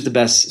 Right? Who's the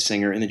best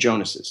singer in the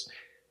Jonases?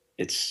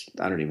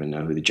 I don't even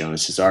know who the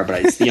Jonases are,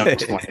 but it's the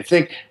youngest one, I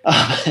think.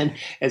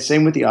 And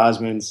same with the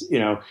Osmonds.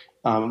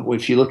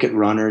 If you look at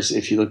runners,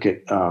 if you look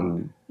at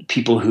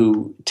people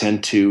who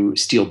tend to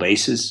steal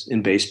bases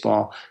in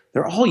baseball,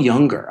 they're all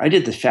younger. I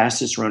did the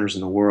fastest runners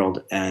in the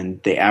world,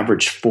 and they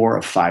averaged 4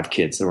 of 5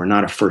 kids. There were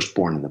not a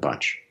firstborn in the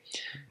bunch.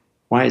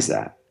 Why is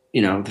that? The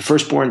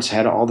firstborns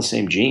had all the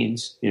same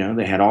genes.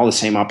 They had all the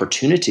same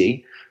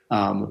opportunity,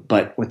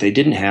 but what they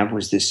didn't have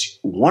was this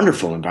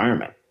wonderful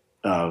environment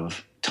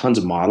of tons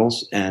of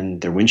models, and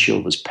their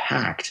windshield was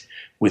packed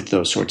with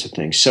those sorts of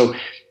things. So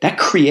that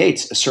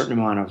creates a certain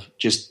amount of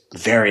just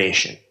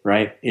variation,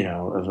 right?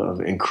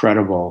 Of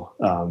incredible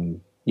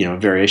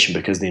variation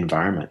because the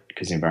environment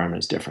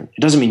is different.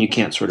 It doesn't mean you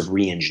can't sort of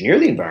re-engineer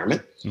the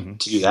environment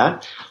to do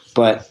that,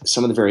 but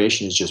some of the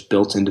variation is just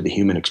built into the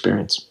human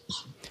experience.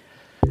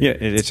 Yeah,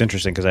 it's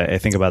interesting because I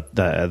think about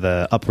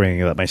the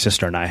upbringing that my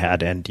sister and I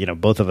had,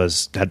 and both of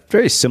us had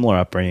very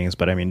similar upbringings,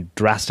 but I mean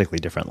drastically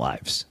different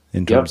lives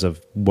in terms of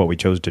what we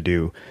chose to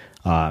do,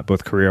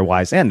 both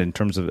career-wise and in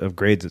terms of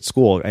grades at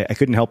school. I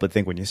couldn't help but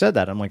think when you said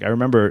that, I'm like, I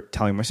remember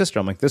telling my sister,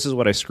 I'm like, this is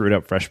what I screwed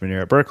up freshman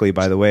year at Berkeley.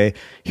 By the way,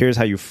 here's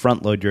how you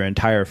front load your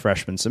entire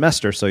freshman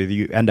semester so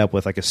you end up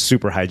with like a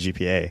super high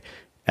GPA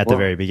at the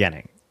very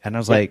beginning. And I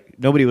was like,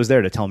 nobody was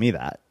there to tell me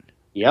that.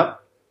 Yep.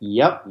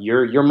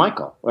 You're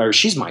Michael, or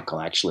she's Michael.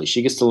 Actually,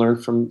 she gets to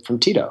learn from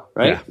Tito,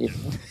 right? Yeah.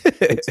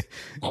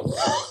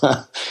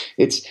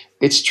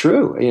 It's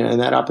true,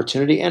 and that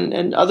opportunity,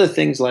 and other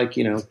things like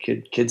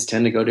kids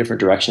tend to go different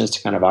directions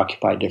to kind of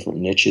occupy different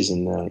niches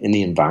in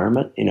the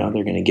environment. They're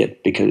going to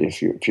get, because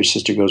if your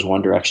sister goes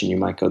one direction, you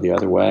might go the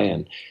other way,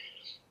 and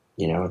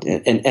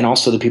and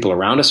also the people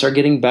around us are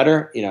getting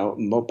better.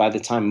 By the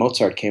time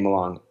Mozart came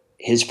along,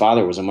 his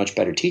father was a much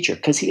better teacher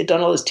because he had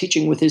done all his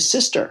teaching with his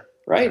sister,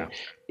 right?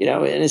 Yeah.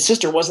 And his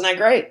sister wasn't that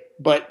great,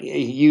 but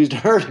he used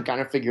her to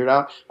kind of figure it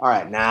out. All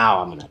right,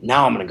 now I'm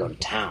gonna go to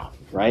town,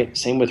 right?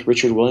 Same with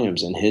Richard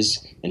Williams and his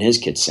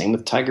kids. Same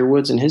with Tiger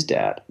Woods and his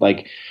dad.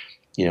 Like,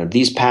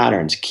 these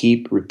patterns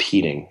keep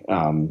repeating,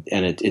 and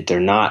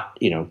they're not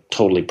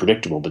totally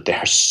predictable, but they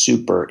are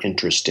super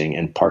interesting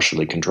and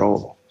partially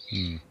controllable.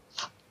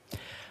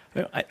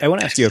 I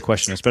want to ask you a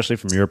question, especially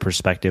from your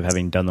perspective,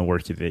 having done the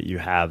work that you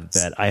have,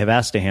 that I have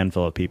asked a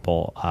handful of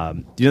people.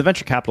 The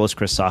venture capitalist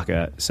Chris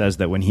Sacca says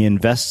that when he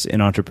invests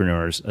in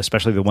entrepreneurs,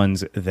 especially the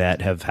ones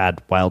that have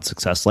had wild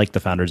success, like the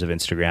founders of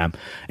Instagram,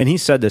 and he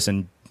said this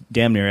in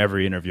damn near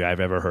every interview I've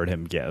ever heard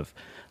him give,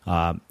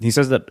 he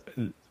says that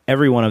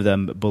every one of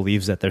them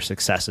believes that their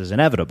success is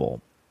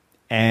inevitable.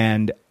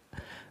 And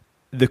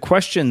the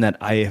question that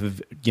I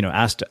have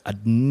asked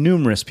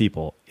numerous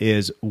people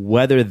is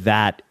whether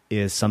that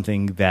is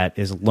something that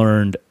is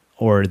learned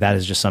or that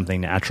is just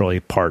something naturally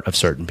part of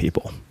certain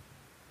people.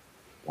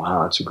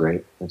 Wow, that's a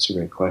great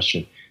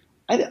question.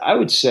 I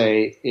would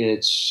say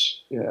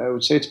it's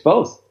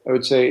both. I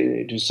would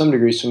say to some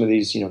degree some of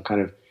these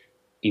kind of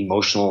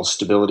emotional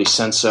stability,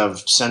 sense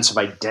of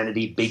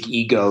identity, big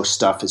ego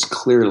stuff is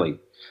clearly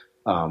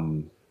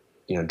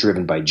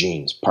driven by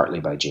genes, partly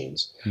by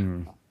genes.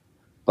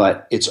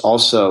 But it's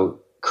also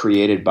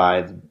created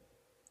by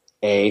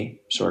A,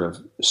 sort of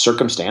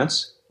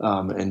circumstance,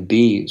 and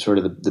B, sort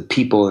of the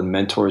people and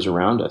mentors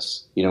around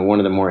us. One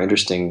of the more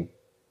interesting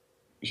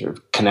sort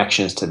of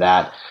connections to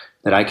that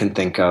I can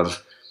think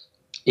of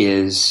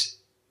is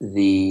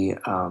the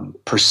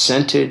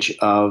percentage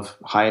of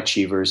high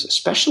achievers,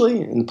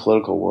 especially in the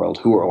political world,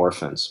 who are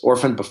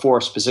orphaned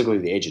before specifically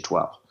the age of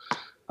 12.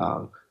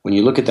 When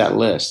you look at that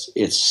list,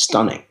 it's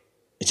stunning.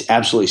 It's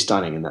absolutely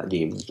stunning. And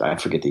I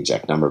forget the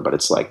exact number, but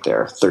it's like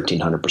they're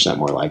 1,300%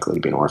 more likely to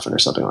be an orphan or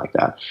something like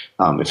that.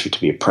 If you're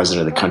to be a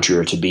president of the country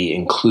or to be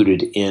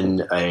included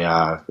in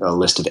a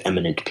list of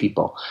eminent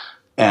people.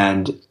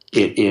 And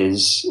it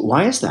is,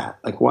 why is that?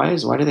 Like, why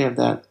do they have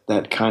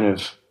that kind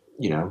of,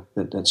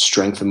 that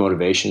strength of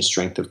motivation,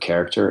 strength of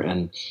character?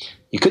 And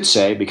you could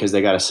say because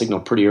they got a signal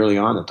pretty early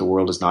on that the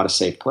world is not a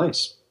safe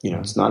place.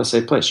 It's not a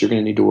safe place. You're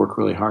going to need to work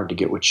really hard to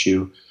get what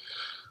you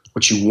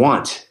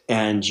want,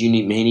 and you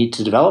may need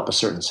to develop a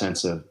certain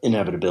sense of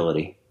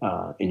inevitability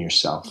in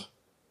yourself.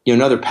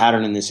 Another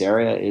pattern in this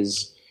area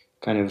is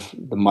kind of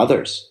the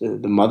mothers.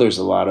 The mothers,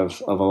 a lot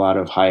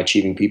of high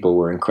achieving people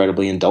were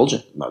incredibly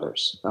indulgent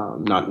mothers,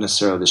 not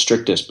necessarily the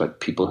strictest, but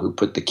people who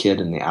put the kid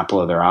in the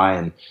apple of their eye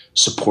and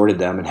supported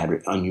them and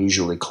had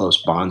unusually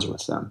close bonds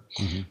with them.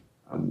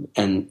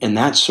 And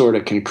that sort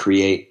of can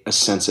create a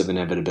sense of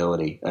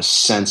inevitability, a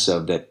sense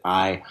of that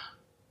I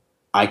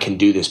can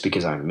do this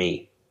because I'm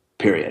me.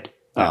 Period.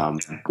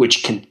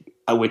 Which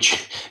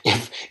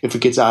if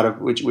it gets out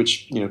of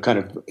which kind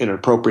of in an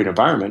appropriate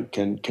environment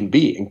can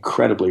be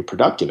incredibly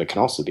productive. It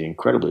can also be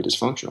incredibly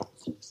dysfunctional,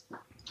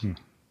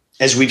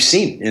 as we've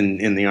seen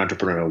in the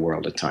entrepreneurial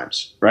world at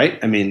times. Right?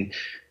 I mean,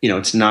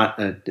 it's not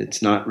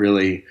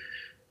really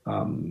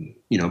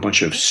a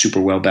bunch of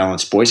super well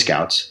balanced Boy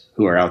Scouts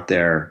who are out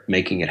there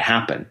making it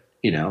happen.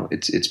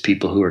 It's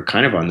people who are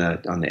kind of on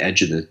the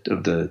edge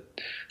of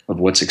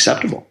what's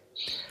acceptable.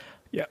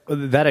 Yeah,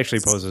 that actually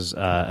poses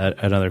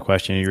another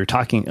question. You were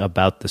talking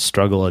about the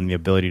struggle and the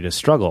ability to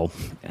struggle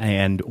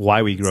and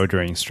why we grow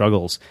during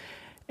struggles.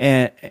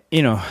 And,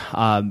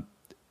 I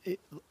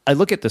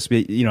look at this,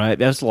 I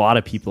ask a lot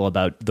of people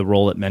about the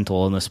role that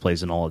mental illness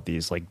plays in all of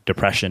these, like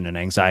depression and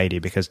anxiety,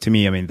 because to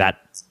me, that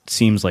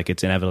seems like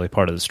it's inevitably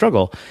part of the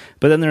struggle.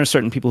 But then there are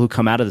certain people who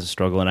come out of the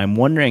struggle, and I'm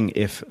wondering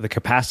if the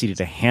capacity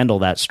to handle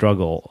that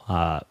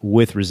struggle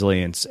with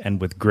resilience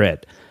and with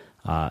grit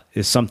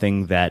is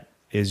something that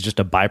is just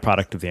a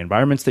byproduct of the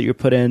environments that you're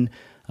put in.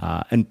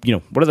 And,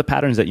 what are the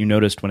patterns that you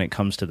noticed when it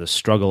comes to the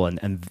struggle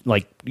and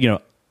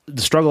the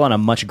struggle on a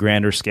much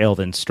grander scale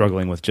than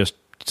struggling with just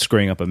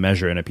screwing up a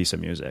measure in a piece of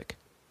music?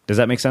 Does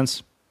that make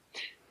sense?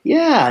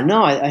 Yeah,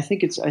 no, I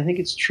think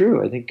it's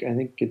true. I think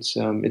it's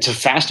a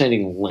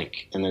fascinating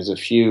link. And there's a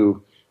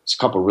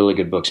couple of really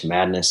good books.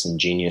 Madness and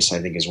Genius,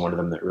 I think, is one of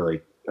them that really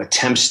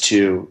attempts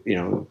to,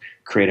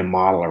 create a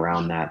model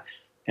around that.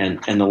 And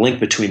the link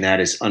between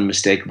that is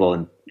unmistakable.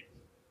 And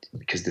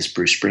because this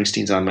Bruce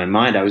Springsteen's on my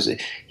mind,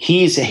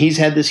 he's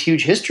had this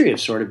huge history of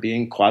sort of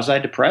being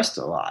quasi-depressed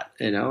a lot,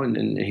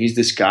 and he's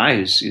this guy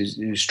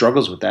who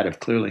struggles with that,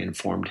 have clearly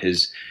informed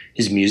his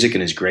music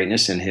and his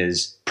greatness and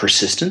his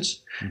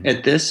persistence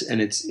at this.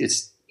 And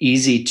it's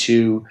easy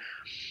to,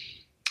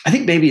 I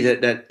think maybe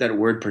that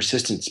word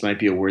persistence might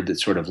be a word that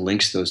sort of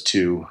links those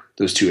two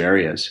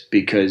areas,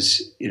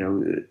 because,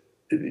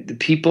 the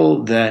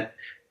people that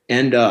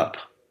end up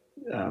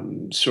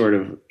sort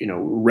of,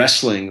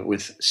 wrestling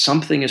with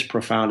something as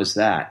profound as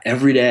that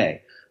every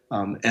day,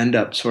 end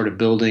up sort of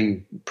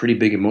building pretty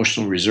big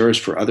emotional reserves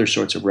for other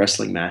sorts of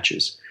wrestling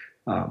matches.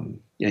 And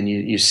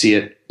you see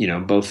it,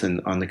 both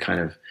on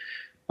the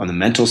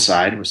mental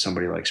side with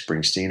somebody like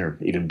Springsteen, or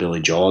even Billy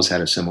Joel has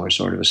had a similar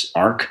sort of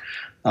arc.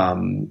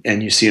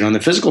 And you see it on the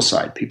physical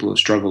side, people who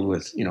struggled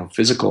with,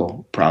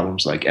 physical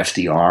problems like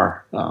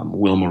FDR,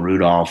 Wilma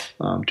Rudolph,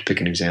 to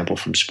pick an example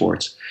from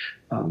sports.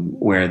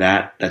 Where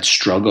that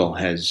struggle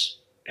has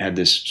had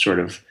this sort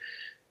of,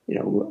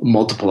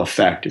 multiple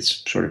effect.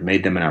 It's sort of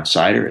made them an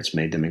outsider. It's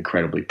made them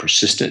incredibly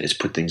persistent. It's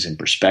put things in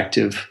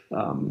perspective.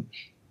 And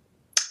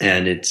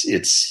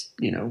it's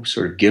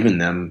sort of given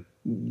them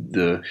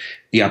the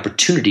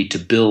opportunity to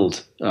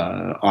build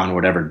on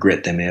whatever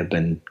grit they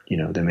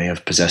may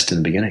have possessed in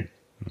the beginning.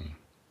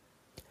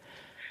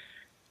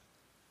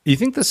 Do you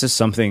think this is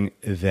something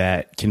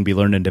that can be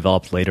learned and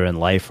developed later in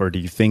life, or do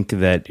you think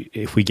that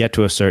if we get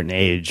to a certain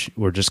age,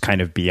 we're just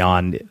kind of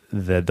beyond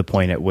the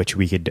point at which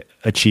we could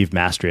achieve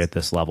mastery at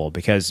this level?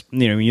 Because,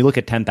 when you look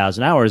at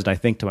 10,000 hours, and I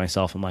think to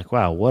myself, I'm like,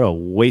 wow, what a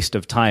waste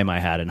of time I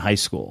had in high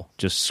school,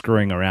 just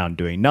screwing around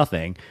doing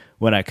nothing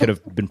when I could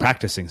have been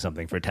practicing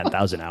something for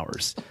 10,000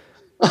 hours.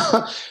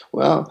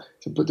 Well,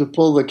 to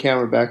pull the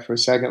camera back for a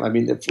second,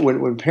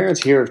 when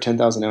parents hear of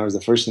 10,000 hours,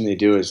 the first thing they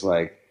do is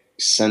like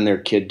send their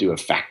kid to a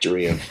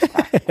factory of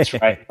practice,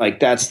 right? Like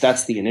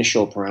that's the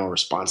initial parental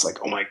response. Like,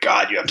 oh my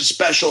God, you have to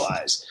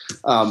specialize,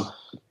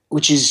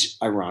 which is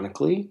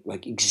ironically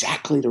like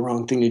exactly the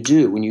wrong thing to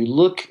do. When you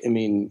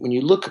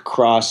look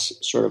across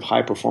sort of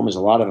high performers,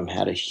 a lot of them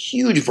had a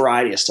huge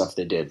variety of stuff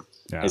they did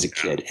as a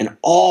kid, and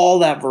all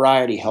that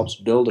variety helps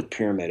build a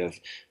pyramid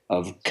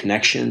of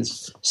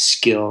connections,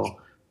 skill,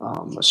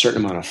 a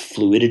certain amount of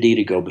fluidity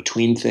to go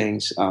between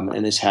things.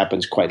 And this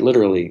happens quite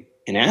literally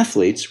in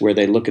athletes, where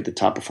they look at the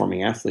top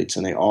performing athletes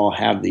and they all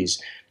have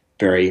these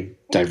very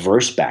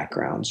diverse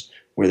backgrounds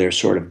where they're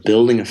sort of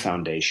building a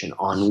foundation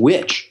on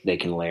which they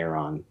can layer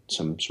on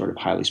some sort of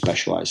highly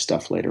specialized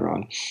stuff later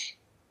on.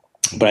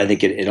 But I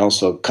think it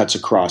also cuts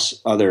across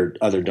other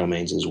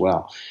domains as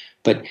well.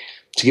 But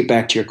to get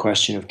back to your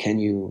question of can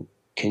you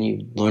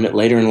learn it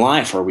later in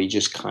life, or are we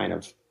just kind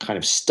of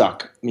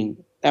stuck? I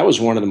mean, that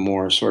was one of the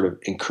more sort of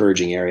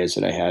encouraging areas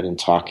that I had in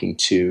talking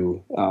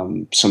to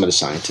some of the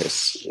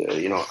scientists.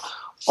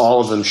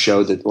 All of them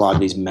showed that a lot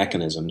of these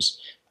mechanisms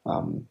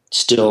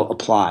still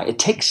apply. It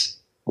takes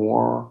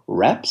more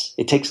reps.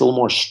 It takes a little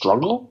more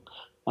struggle.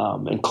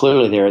 And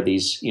clearly there are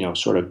these,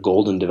 sort of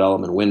golden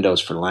development windows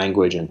for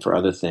language and for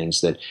other things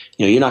that,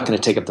 you're not going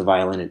to take up the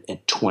violin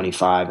at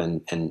 25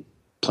 and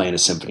play in a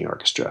symphony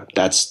orchestra.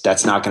 That's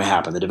not going to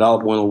happen. The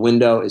developmental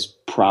window is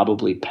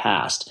probably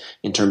past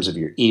in terms of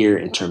your ear,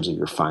 in terms of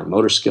your fine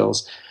motor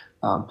skills.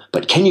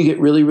 But can you get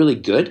really, really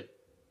good?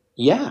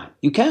 Yeah,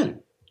 you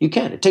can. You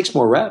can. It takes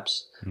more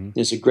reps. Mm-hmm.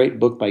 There's a great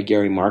book by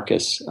Gary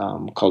Marcus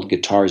called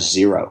Guitar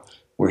Zero,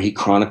 where he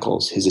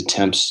chronicles his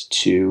attempts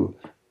to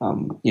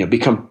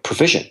become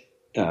proficient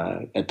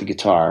at the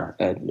guitar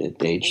at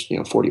age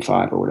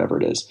 45 or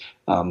whatever it is,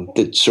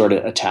 that sort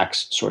of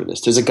attacks sort of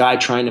this. There's a guy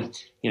trying to,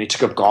 he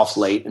took up golf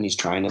late and he's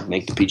trying to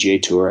make the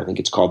PGA Tour. I think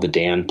it's called the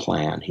Dan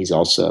Plan. He's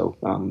also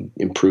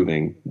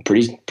improving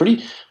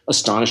pretty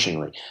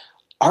astonishingly.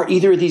 Are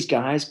either of these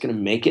guys going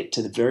to make it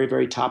to the very,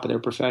 very top of their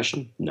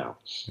profession? No,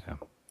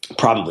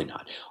 probably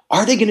not.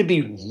 Are they going to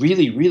be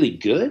really, really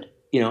good?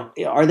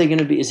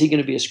 Is he going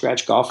to be a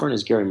scratch golfer, and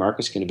is Gary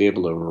Marcus going to be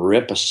able to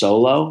rip a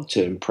solo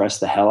to impress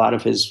the hell out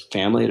of his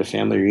family at a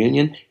family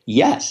reunion?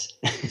 Yes.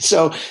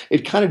 So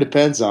it kind of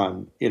depends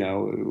on,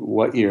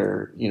 what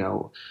your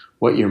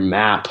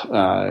map,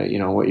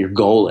 what your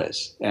goal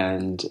is.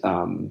 And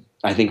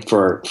I think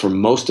for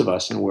most of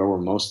us, and where we're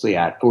mostly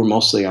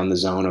on the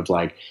zone of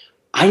like,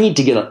 I need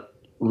to get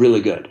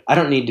really good. I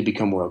don't need to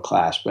become world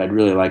class, but I'd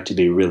really like to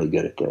be really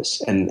good at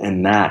this.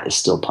 And that is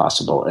still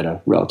possible at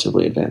a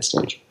relatively advanced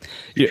stage.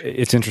 Yeah,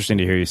 it's interesting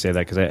to hear you say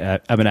that, because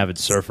I'm an avid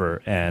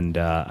surfer, and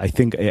I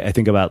think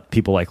about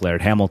people like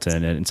Laird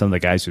Hamilton and some of the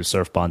guys who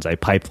surf bonsai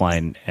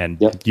pipeline, and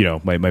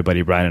my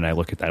buddy Brian and I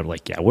look at that, we're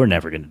like, yeah, we're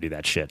never going to do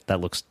that shit.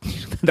 That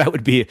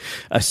would be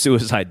a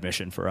suicide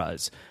mission for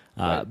us.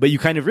 Right. But you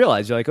kind of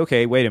realize, you're like,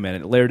 okay, wait a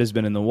minute, Laird has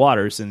been in the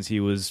water since he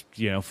was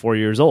 4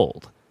 years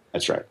old.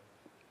 That's right.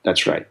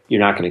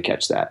 You're not going to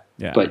catch that,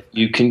 but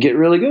you can get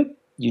really good.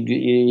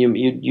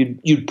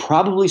 You'd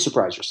probably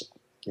surprise yourself.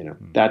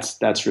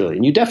 That's really,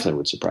 and you definitely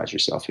would surprise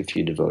yourself if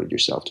you devoted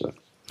yourself to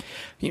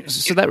it.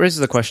 So that raises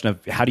the question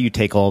of how do you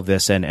take all of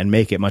this and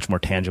make it much more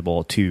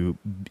tangible to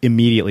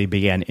immediately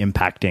begin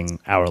impacting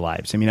our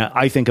lives? I mean,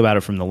 I think about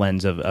it from the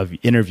lens of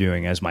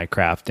interviewing as my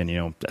craft.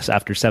 And,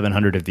 after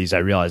 700 of these, I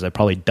realize I've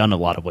probably done a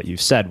lot of what you've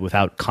said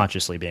without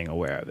consciously being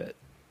aware of it.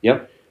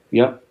 Yep.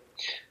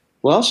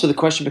 Well, so the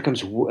question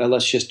becomes,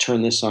 let's just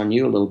turn this on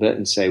you a little bit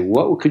and say,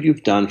 what could you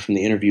have done from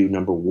the interview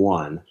number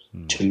one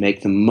to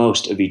make the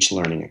most of each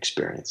learning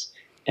experience?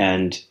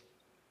 And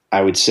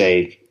I would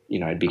say,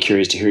 I'd be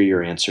curious to hear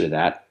your answer to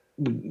that.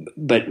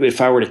 But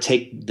if I were to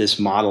take this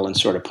model and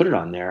sort of put it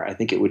on there, I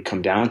think it would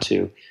come down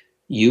to,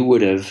 you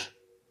would have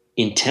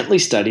intently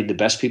studied the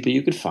best people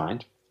you could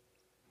find.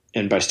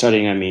 And by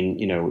studying, I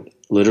mean,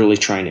 literally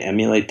trying to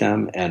emulate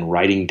them and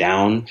writing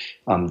down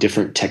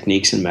different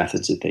techniques and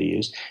methods that they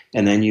use.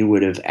 And then you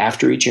would have,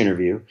 after each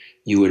interview,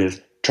 you would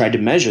have tried to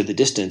measure the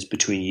distance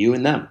between you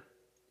and them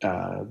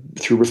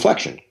through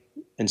reflection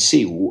and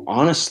see,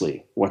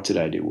 honestly, what did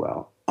I do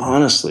well?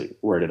 Honestly,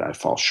 where did I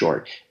fall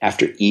short?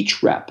 After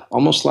each rep,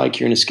 almost like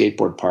you're in a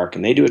skateboard park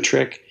and they do a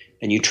trick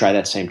and you try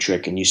that same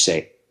trick and you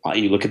say,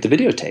 you look at the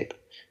videotape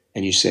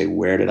and you say,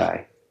 where did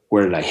I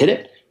hit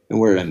it and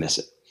where did I miss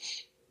it?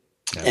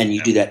 And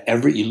you do that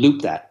you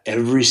loop that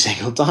every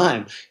single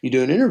time you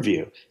do an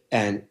interview.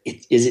 And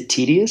is it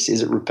tedious?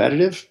 Is it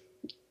repetitive?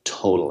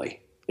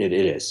 Totally. It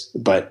is.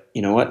 But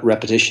you know what?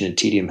 Repetition and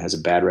tedium has a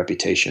bad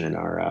reputation in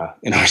our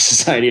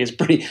society.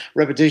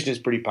 Repetition is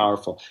pretty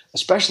powerful,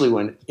 especially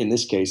when, in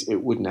this case,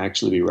 it wouldn't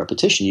actually be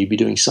repetition. You'd be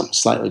doing something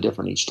slightly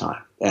different each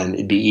time. And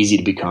it'd be easy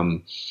to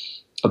become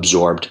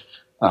absorbed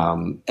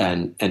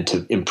and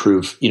to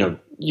improve.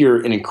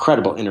 You're an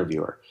incredible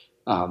interviewer.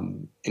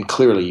 And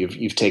clearly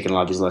you've taken a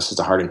lot of these lessons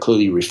to heart, and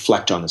clearly you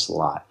reflect on this a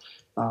lot.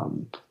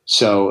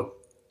 So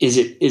is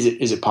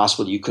it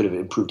possible that you could have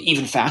improved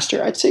even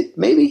faster? I'd say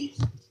maybe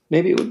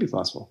it would be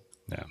possible.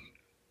 Yeah.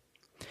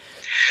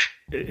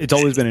 It's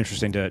always been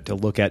interesting to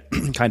look at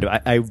kind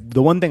of,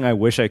 the one thing I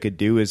wish I could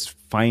do is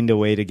find a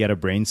way to get a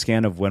brain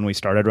scan of when we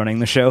started running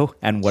the show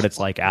and what it's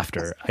like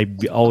after. I've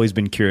always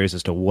been curious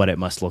as to what it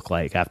must look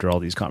like after all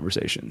these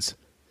conversations.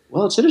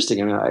 Well, it's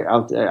interesting. I mean,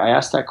 I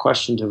asked that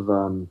question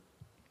to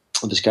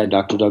this guy,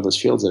 Dr. Douglas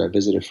Fields, that I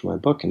visited for my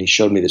book, and he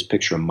showed me this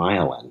picture of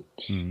myelin.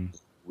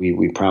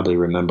 We probably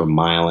remember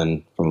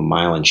myelin from a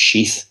myelin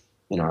sheath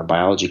in our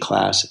biology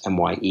class,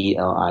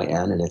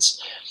 myelin, and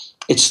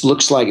it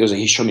looks like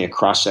he showed me a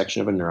cross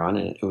section of a neuron,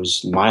 and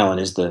myelin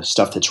is the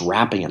stuff that's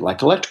wrapping it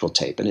like electrical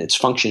tape, and its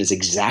function is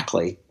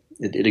exactly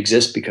it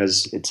exists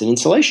because it's an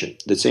insulation.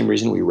 The same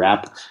reason we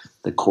wrap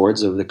the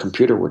cords of the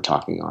computer we're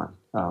talking on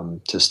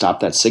to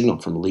stop that signal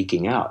from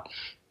leaking out.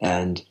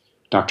 And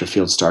Dr.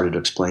 Fields started to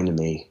explain to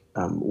me,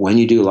 when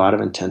you do a lot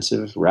of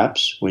intensive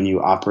reps, when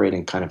you operate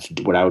in kind of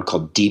what I would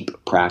call deep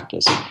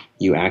practice,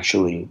 you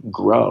actually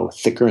grow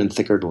thicker and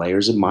thicker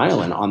layers of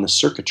myelin on the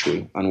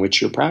circuitry on which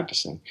you're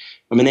practicing.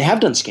 I mean, they have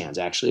done scans,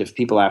 actually, of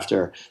people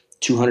after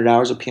 200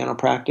 hours of piano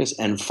practice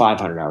and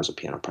 500 hours of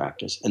piano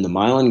practice. And the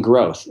myelin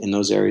growth in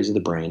those areas of the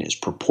brain is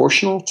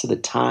proportional to the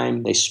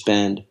time they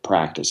spend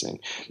practicing.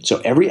 So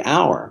every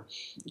hour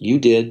you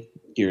did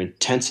your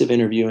intensive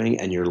interviewing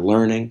and you're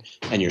learning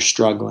and you're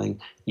struggling,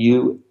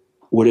 you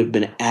would have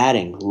been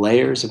adding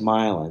layers of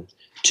myelin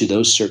to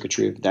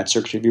that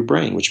circuitry of your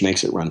brain, which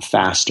makes it run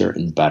faster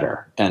and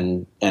better.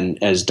 And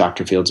as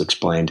Dr. Fields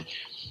explained,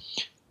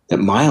 that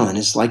myelin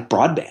is like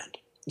broadband.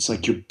 It's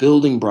like you're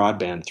building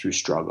broadband through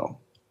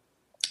struggle,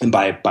 and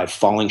by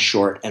falling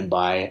short and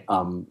by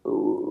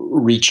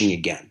reaching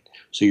again.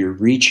 So you're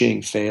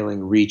reaching,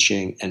 failing,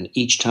 reaching, and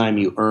each time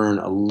you earn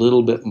a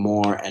little bit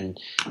more and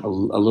a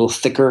little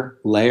thicker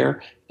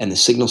layer, and the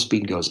signal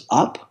speed goes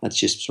up. That's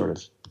just sort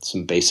of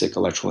some basic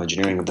electrical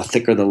engineering. The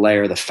thicker the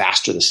layer, the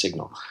faster the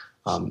signal.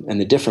 And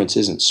the difference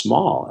isn't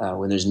small.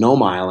 When there's no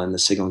myelin, the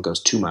signal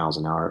goes 2 miles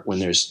an hour. When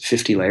there's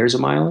 50 layers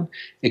of myelin,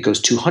 it goes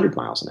 200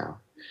 miles an hour.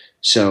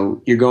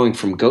 So you're going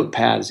from goat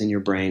paths in your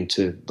brain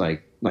to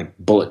like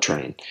bullet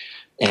train.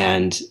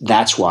 And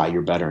that's why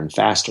you're better and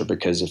faster,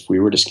 because if we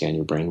were to scan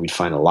your brain, we'd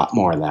find a lot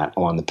more of that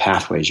along the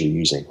pathways you're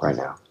using right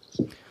now.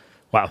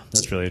 Wow,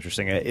 that's really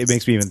interesting. It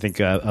makes me even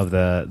think of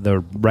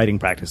the writing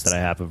practice that I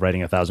have of writing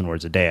 1,000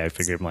 words a day. I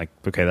figured, I'm like,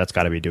 okay, that's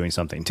got to be doing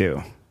something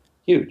too.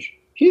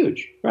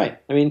 Huge, right?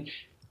 I mean,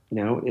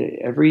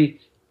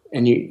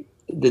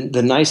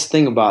 the nice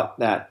thing about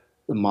that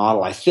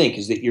model, I think,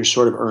 is that you're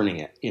sort of earning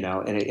it,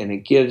 and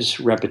it gives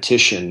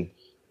repetition.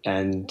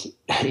 And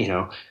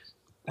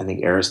I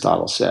think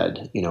Aristotle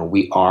said,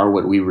 we are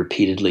what we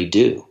repeatedly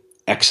do.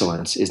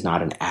 Excellence is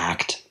not an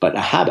act, but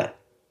a habit.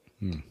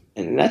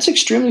 And that's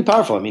extremely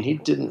powerful. I mean, he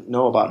didn't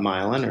know about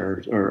myelin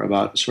or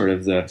about sort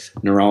of the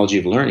neurology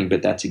of learning,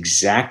 but that's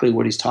exactly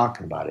what he's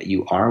talking about.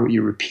 You are what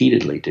you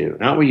repeatedly do.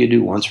 Not what you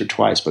do once or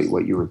twice, but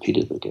what you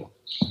repeatedly do.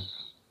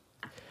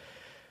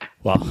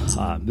 Well,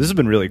 this has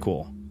been really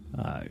cool.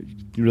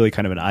 Really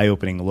kind of an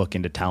eye-opening look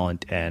into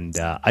talent. And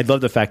I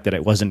love the fact that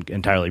it wasn't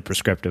entirely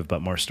prescriptive,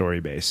 but more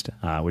story-based,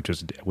 which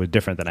was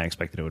different than I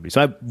expected it would be. So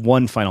I have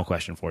one final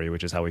question for you,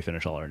 which is how we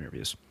finish all our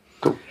interviews.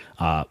 Cool.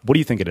 What do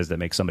you think it is that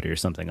makes somebody or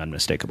something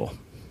unmistakable?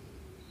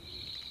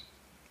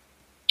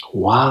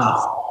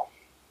 Wow.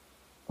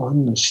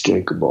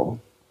 Unmistakable.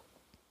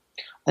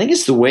 I think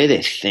it's the way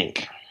they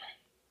think.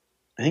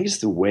 I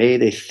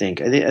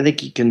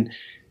think you can,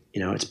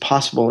 it's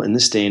possible in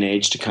this day and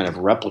age to kind of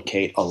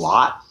replicate a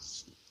lot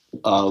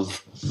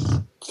of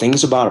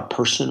things about a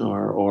person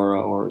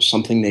or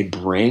something they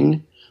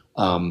bring.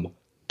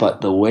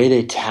 But the way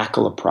they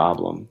tackle a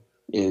problem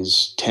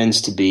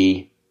tends to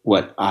be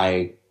what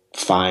I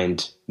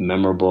find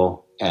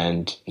memorable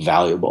and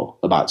valuable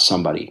about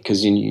somebody.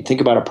 Because you think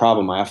about a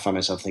problem, I often find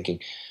myself thinking,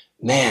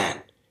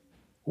 man,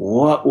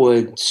 what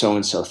would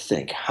so-and-so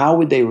think? How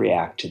would they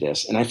react to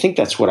this? And I think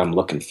that's what I'm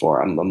looking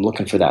for. I'm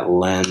looking for that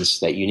lens,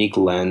 that unique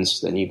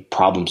lens, that unique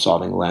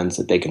problem-solving lens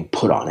that they can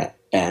put on it.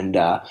 And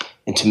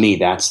to me,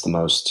 that's the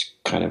most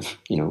kind of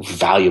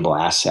valuable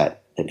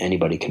asset that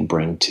anybody can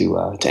bring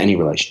to any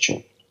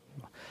relationship.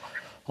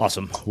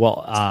 Awesome.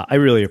 Well, I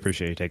really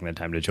appreciate you taking the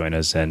time to join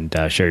us and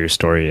share your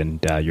story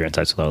and your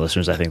insights with our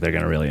listeners. I think they're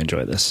going to really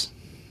enjoy this.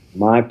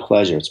 My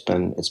pleasure. It's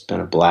been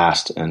a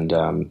blast. And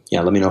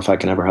let me know if I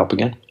can ever help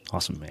again.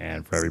 Awesome.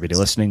 And for everybody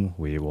listening,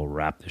 we will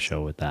wrap the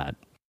show with that.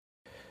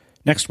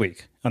 Next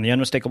week on The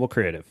Unmistakable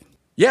Creative.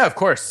 Yeah, of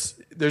course.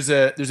 There's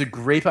a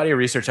great body of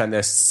research on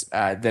this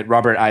that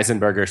Robert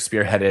Eisenberger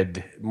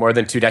spearheaded more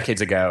than 2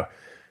 decades ago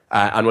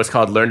on what's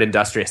called learned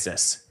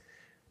industriousness,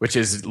 which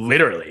is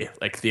literally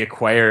like the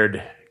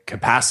acquired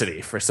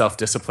capacity for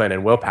self-discipline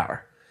and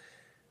willpower.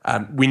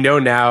 We know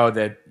now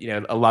that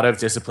a lot of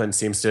discipline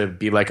seems to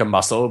be like a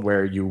muscle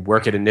where you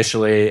work it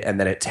initially and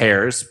then it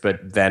tears,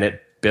 but then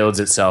it builds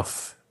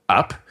itself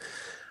up.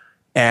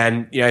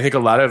 And I think a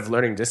lot of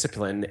learning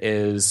discipline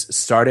is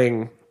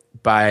starting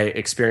by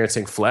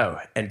experiencing flow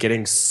and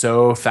getting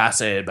so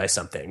fascinated by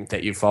something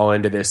that you fall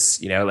into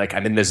this, like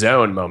I'm in the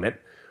zone moment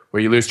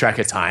where you lose track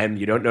of time,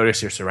 you don't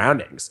notice your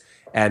surroundings,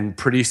 and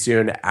pretty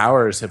soon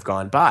hours have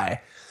gone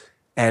by.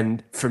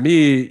 And for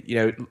me,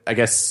 I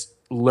guess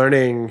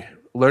learning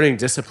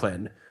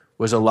discipline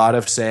was a lot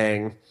of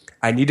saying,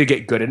 I need to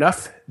get good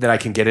enough that I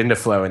can get into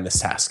flow in this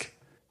task.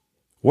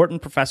 Wharton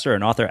professor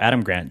and author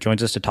Adam Grant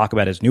joins us to talk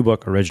about his new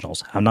book,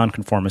 Originals: How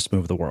Nonconformists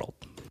Move the World.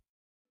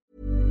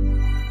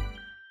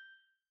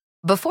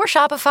 Before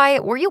Shopify,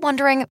 were you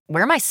wondering,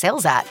 where are my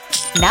sales at?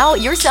 Now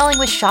you're selling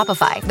with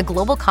Shopify, the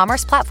global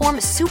commerce platform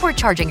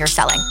supercharging your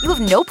selling. You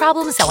have no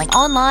problem selling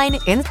online,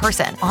 in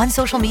person, on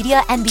social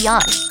media, and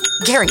beyond.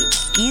 Gary,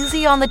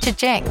 easy on the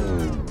cha-ching.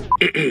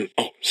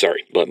 Oh,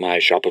 sorry, but my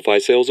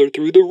Shopify sales are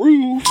through the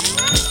roof.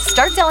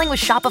 Start selling with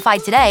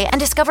Shopify today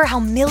and discover how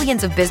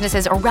millions of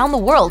businesses around the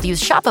world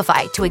use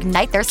Shopify to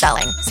ignite their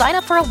selling. Sign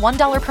up for a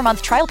 $1 per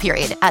month trial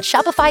period at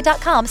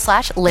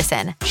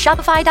shopify.com/listen.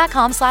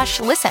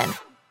 Shopify.com/listen.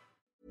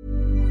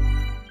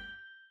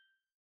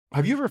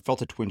 Have you ever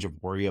felt a twinge of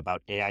worry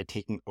about AI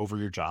taking over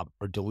your job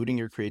or diluting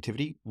your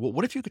creativity? Well,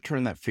 what if you could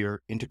turn that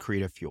fear into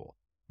creative fuel?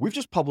 We've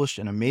just published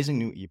an amazing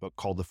new ebook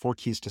called The 4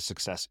 Keys to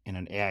Success in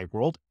an AI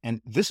World,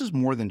 and this is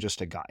more than just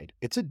a guide.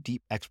 It's a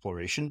deep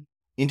exploration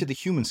into the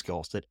human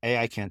skills that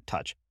AI can't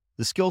touch,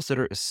 the skills that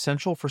are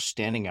essential for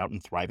standing out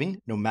and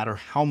thriving, no matter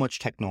how much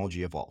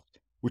technology evolves.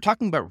 We're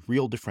talking about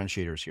real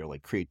differentiators here,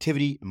 like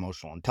creativity,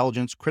 emotional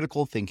intelligence,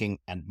 critical thinking,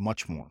 and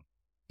much more.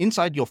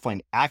 Inside, you'll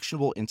find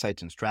actionable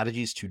insights and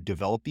strategies to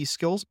develop these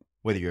skills,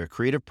 whether you're a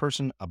creative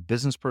person, a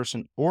business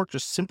person, or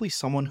just simply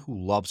someone who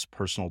loves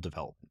personal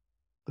development.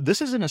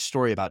 This isn't a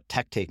story about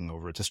tech taking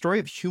over. It's a story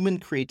of human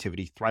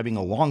creativity thriving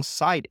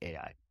alongside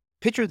AI.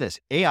 Picture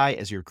this: AI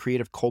as your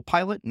creative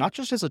co-pilot, not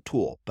just as a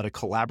tool, but a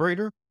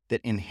collaborator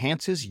that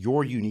enhances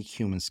your unique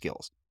human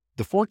skills.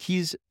 The 4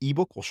 Keys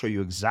ebook will show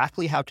you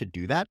exactly how to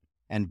do that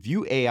and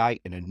view AI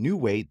in a new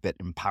way that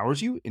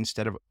empowers you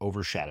instead of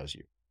overshadows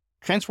you.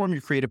 Transform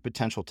your creative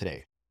potential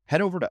today.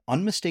 Head over to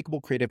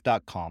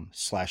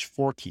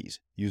unmistakablecreative.com/4keys.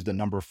 Use the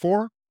number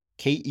 4,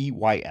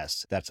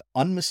 KEYS. That's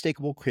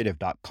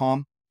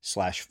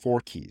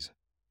unmistakablecreative.com/4keys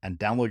and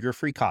download your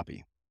free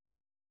copy.